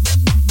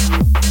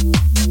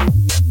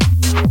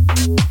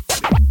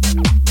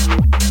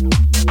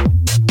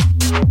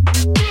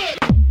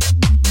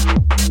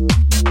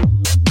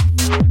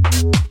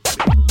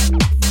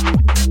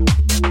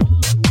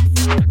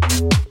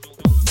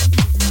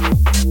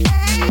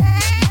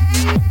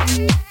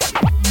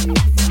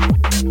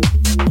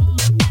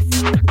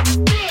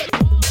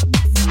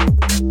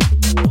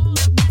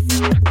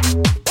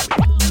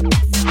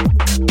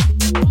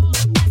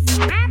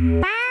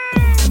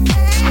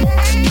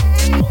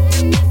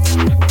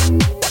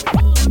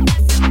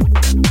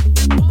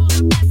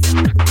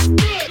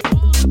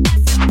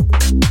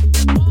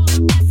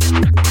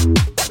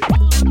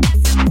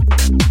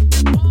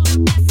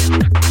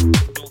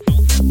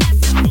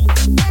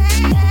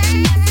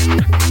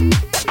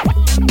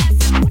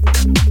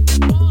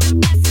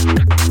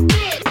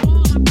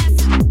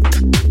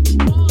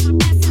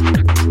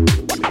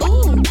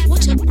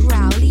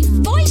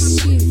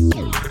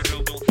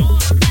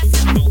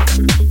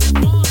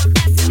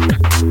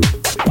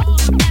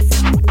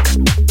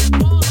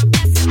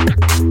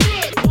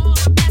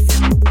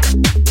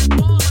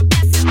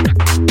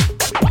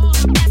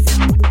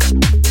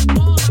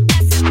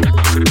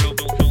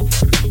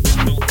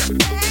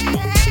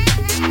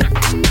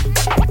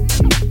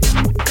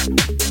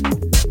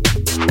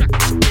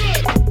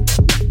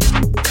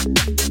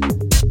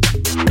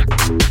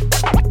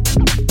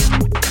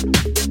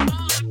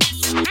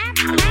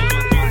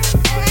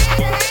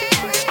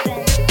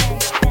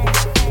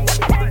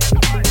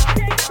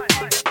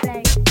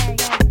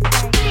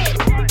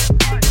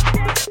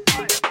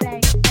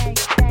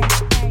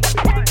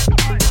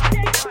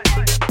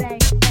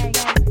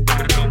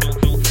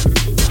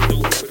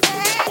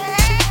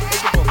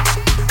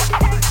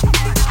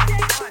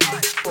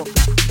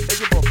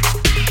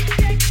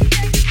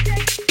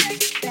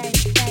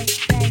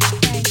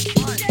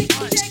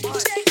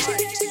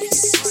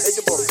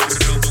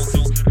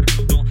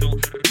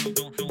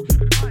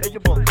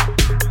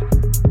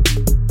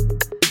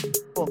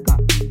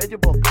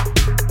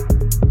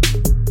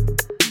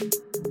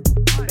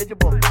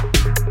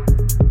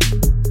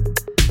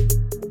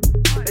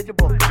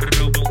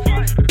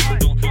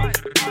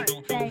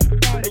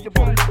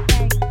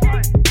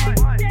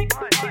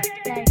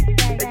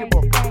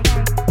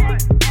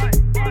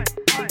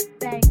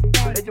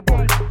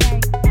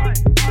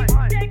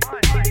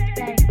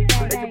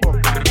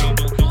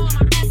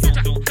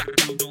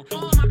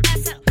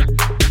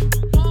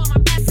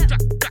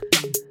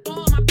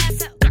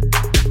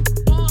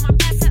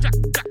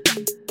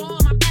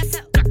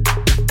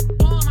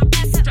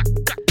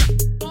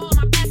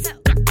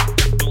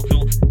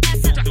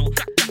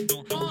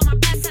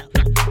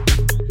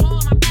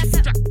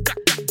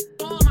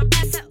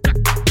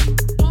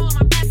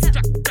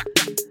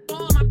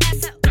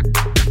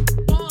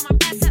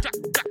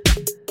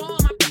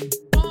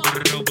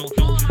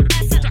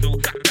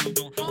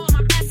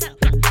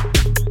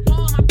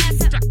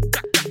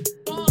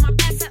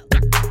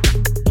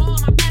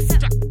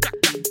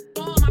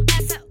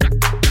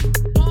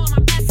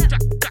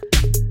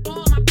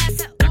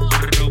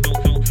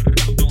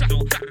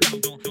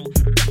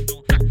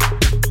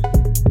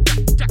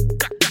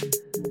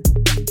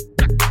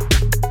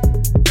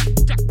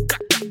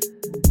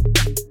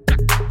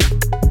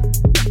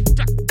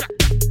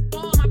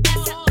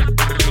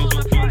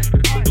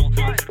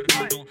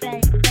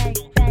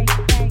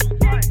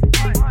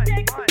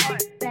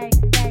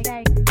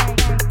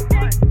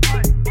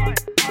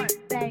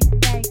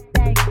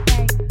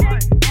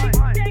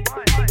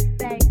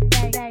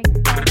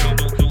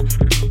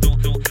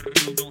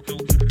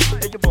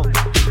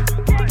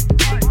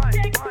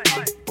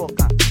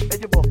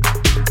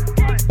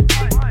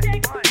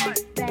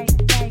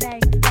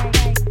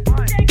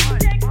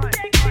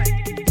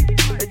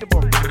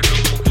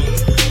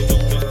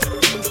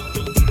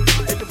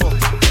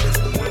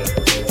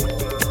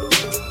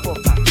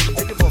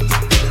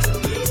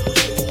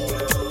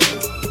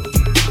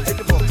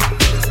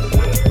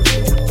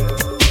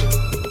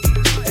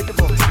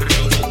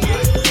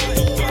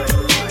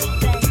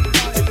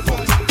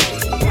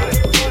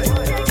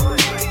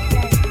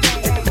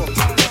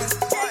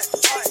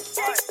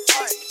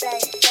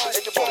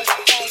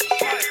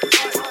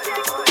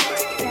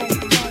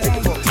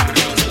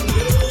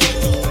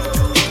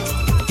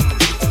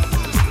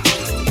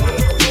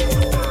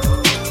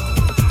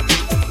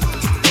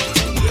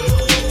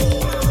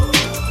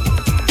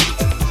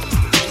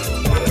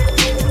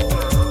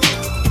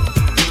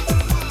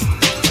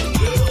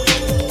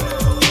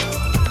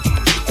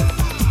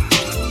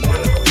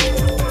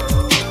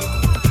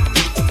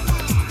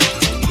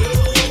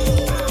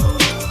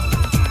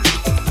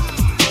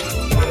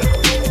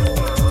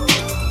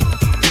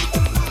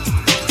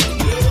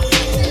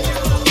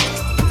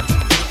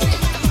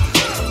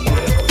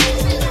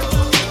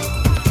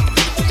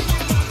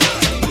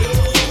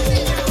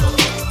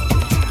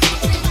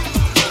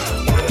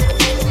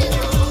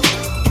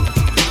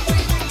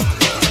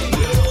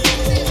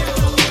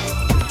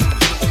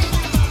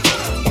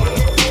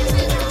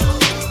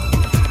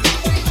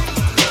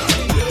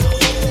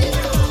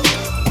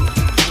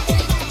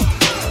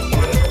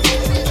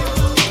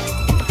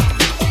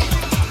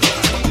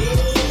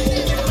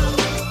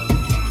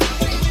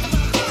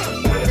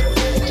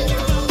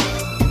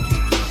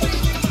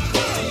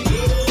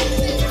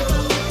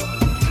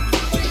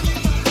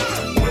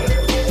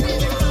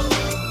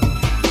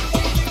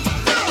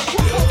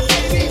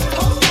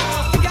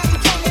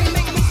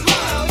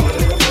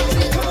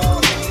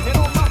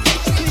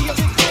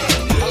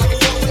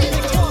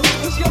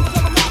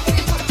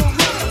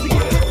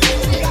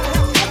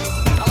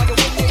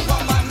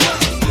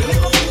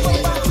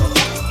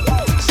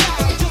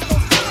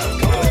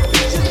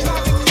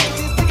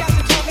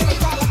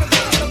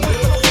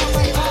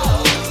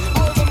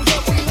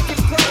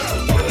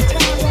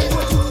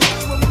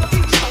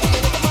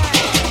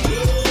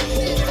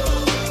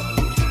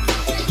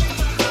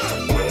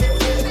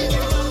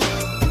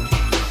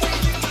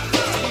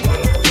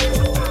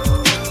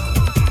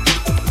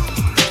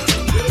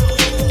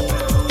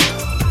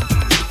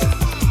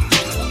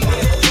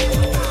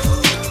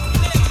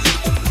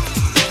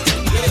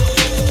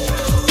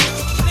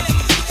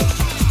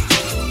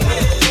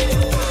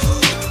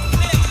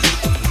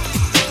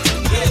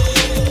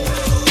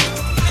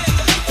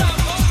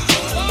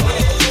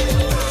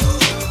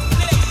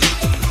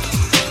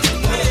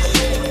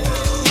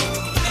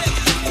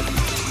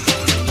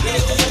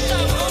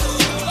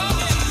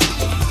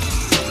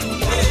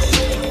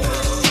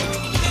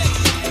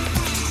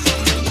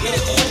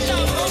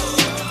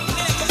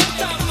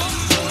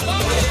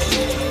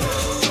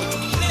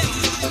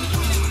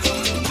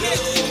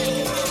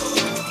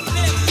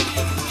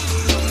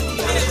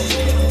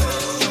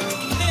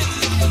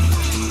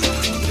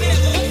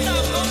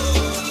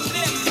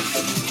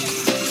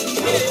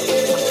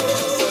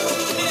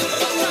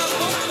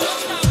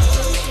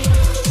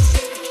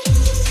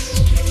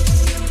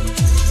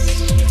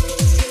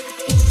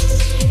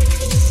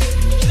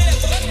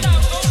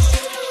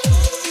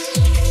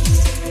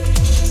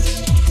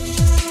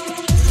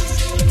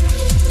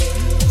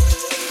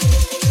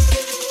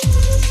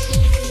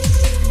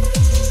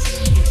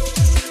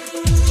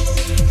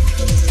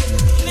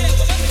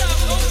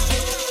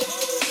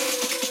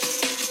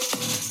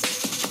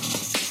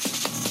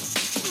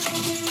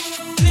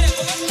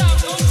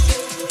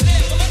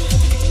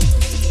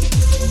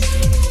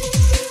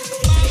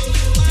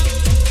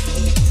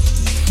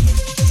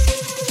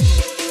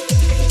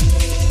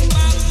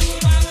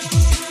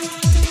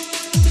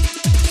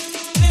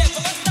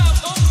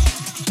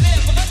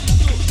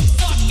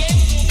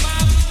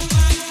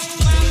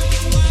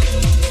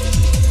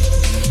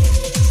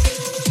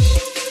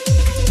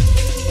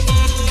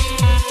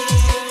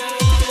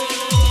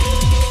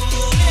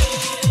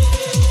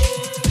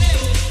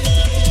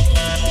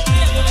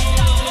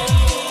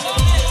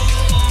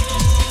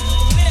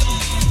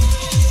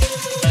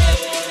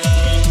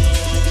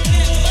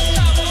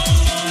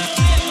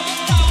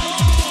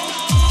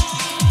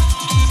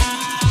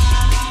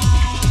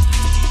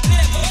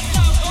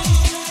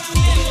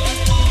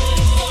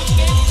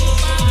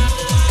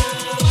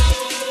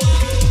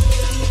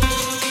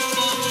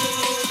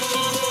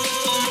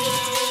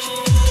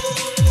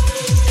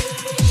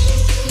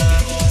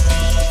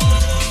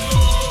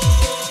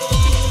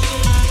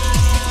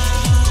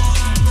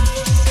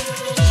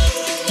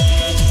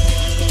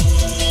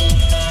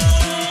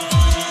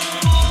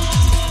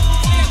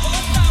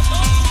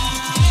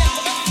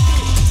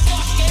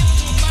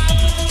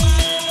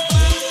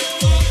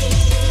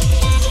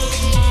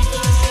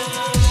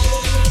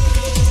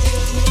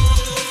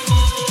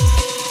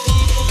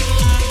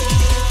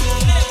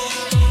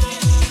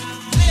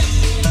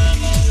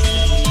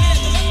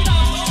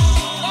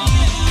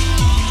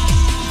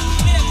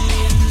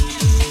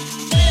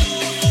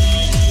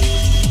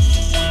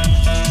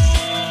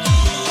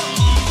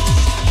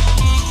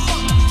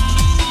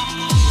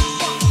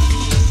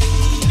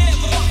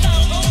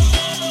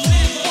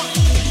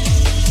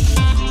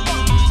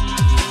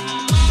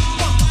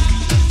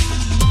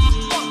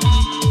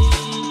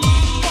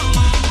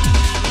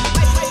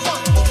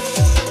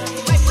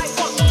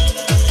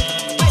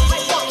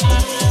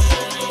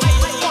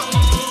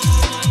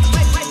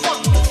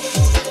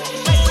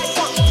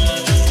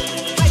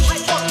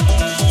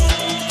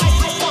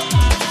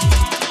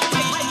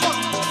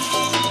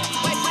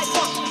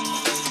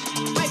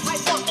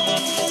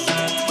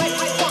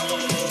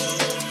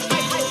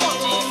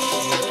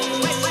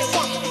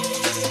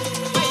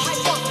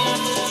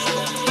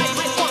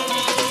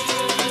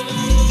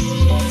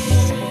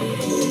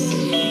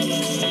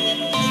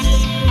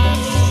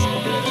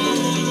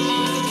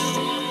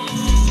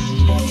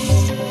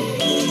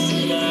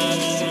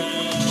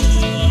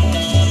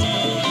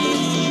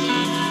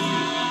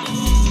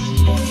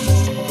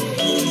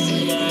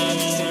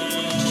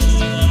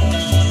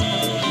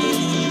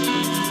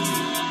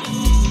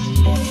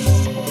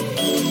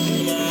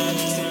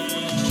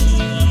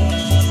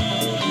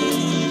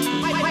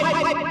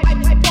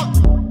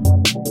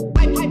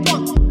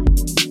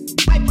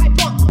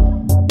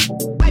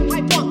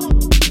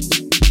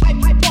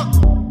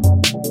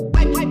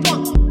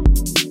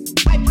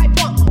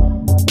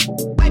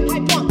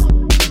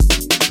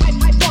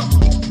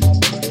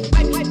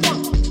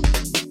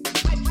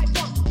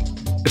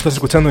 Estás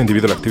escuchando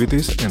Individual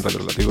Activities en Radio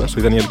Relativa.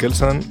 Soy Daniel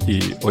Kelsan y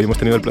hoy hemos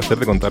tenido el placer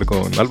de contar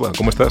con Alba.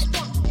 ¿Cómo estás?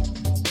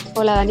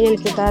 Hola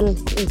Daniel, ¿qué tal?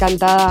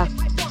 Encantada.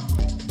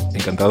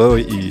 Encantado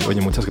y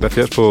oye, muchas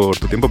gracias por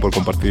tu tiempo, por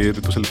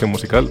compartir tu selección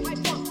musical.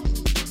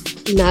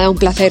 Nada, un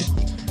placer.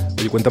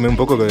 Oye, cuéntame un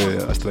poco qué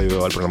has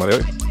traído al programa de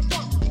hoy.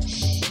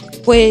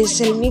 Pues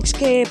el mix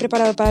que he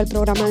preparado para el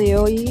programa de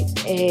hoy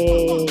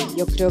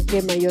yo creo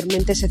que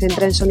mayormente se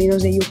centra en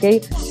sonidos de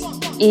UK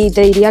y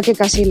te diría que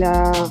casi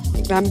la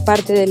gran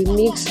parte del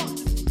mix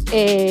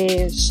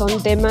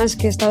son temas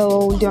que he estado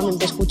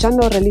últimamente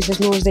escuchando, releases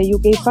nuevos de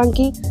UK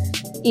Funky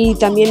y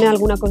también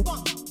alguna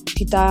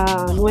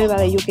cosita nueva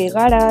de UK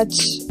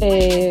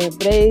Garage,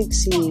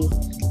 breaks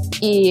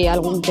y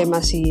algún tema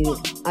así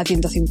a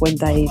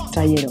 150 y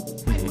trayero.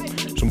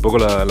 ¿Es un poco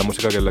la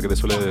música que la que te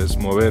sueles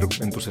mover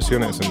en tus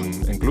sesiones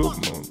en club?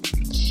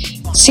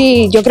 ¿O?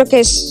 Sí, yo creo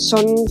que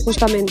son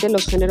justamente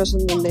los géneros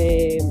en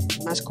donde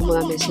más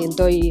cómoda me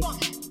siento y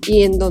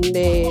en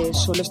donde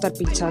suelo estar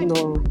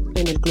pinchando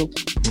en el club.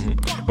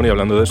 Bueno, y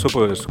hablando de eso,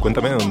 pues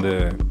cuéntame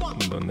dónde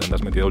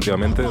andas metida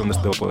últimamente, dónde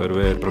se te va a poder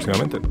ver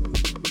próximamente.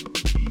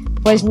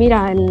 Pues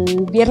mira,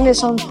 el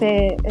viernes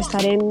 11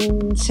 estaré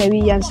en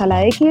Sevilla en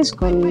Sala X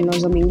con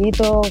los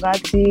Dominguito,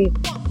 Gatsy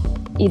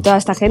y toda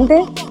esta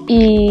gente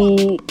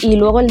y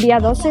luego el día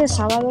 12,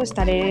 sábado,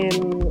 estaré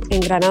en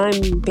Granada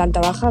en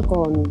planta baja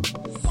con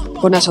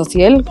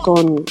Asociel,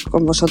 con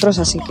vosotros,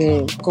 así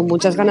que con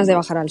muchas ganas de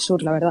bajar al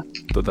sur, la verdad.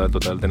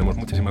 Total, tenemos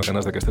muchísimas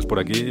ganas de que estés por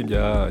aquí,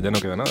 ya no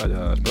queda nada,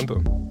 ya es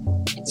pronto.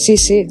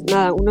 Sí,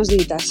 nada, unos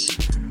días.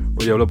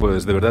 Oye, Pablo,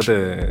 pues de verdad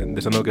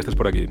deseando que estés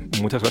por aquí.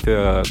 Muchas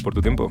gracias por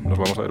tu tiempo, nos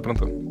vamos a ver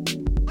pronto.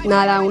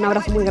 Nada, un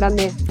abrazo muy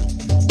grande.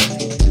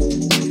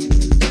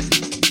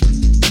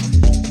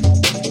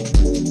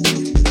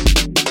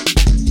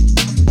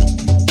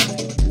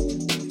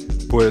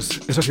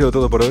 Pues eso ha sido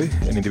todo por hoy.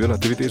 En Individual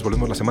Activities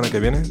volvemos la semana que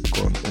viene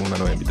con una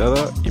nueva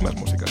invitada y más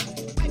música.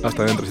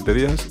 Hasta dentro de 7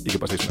 días y que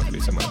paséis una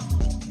feliz semana.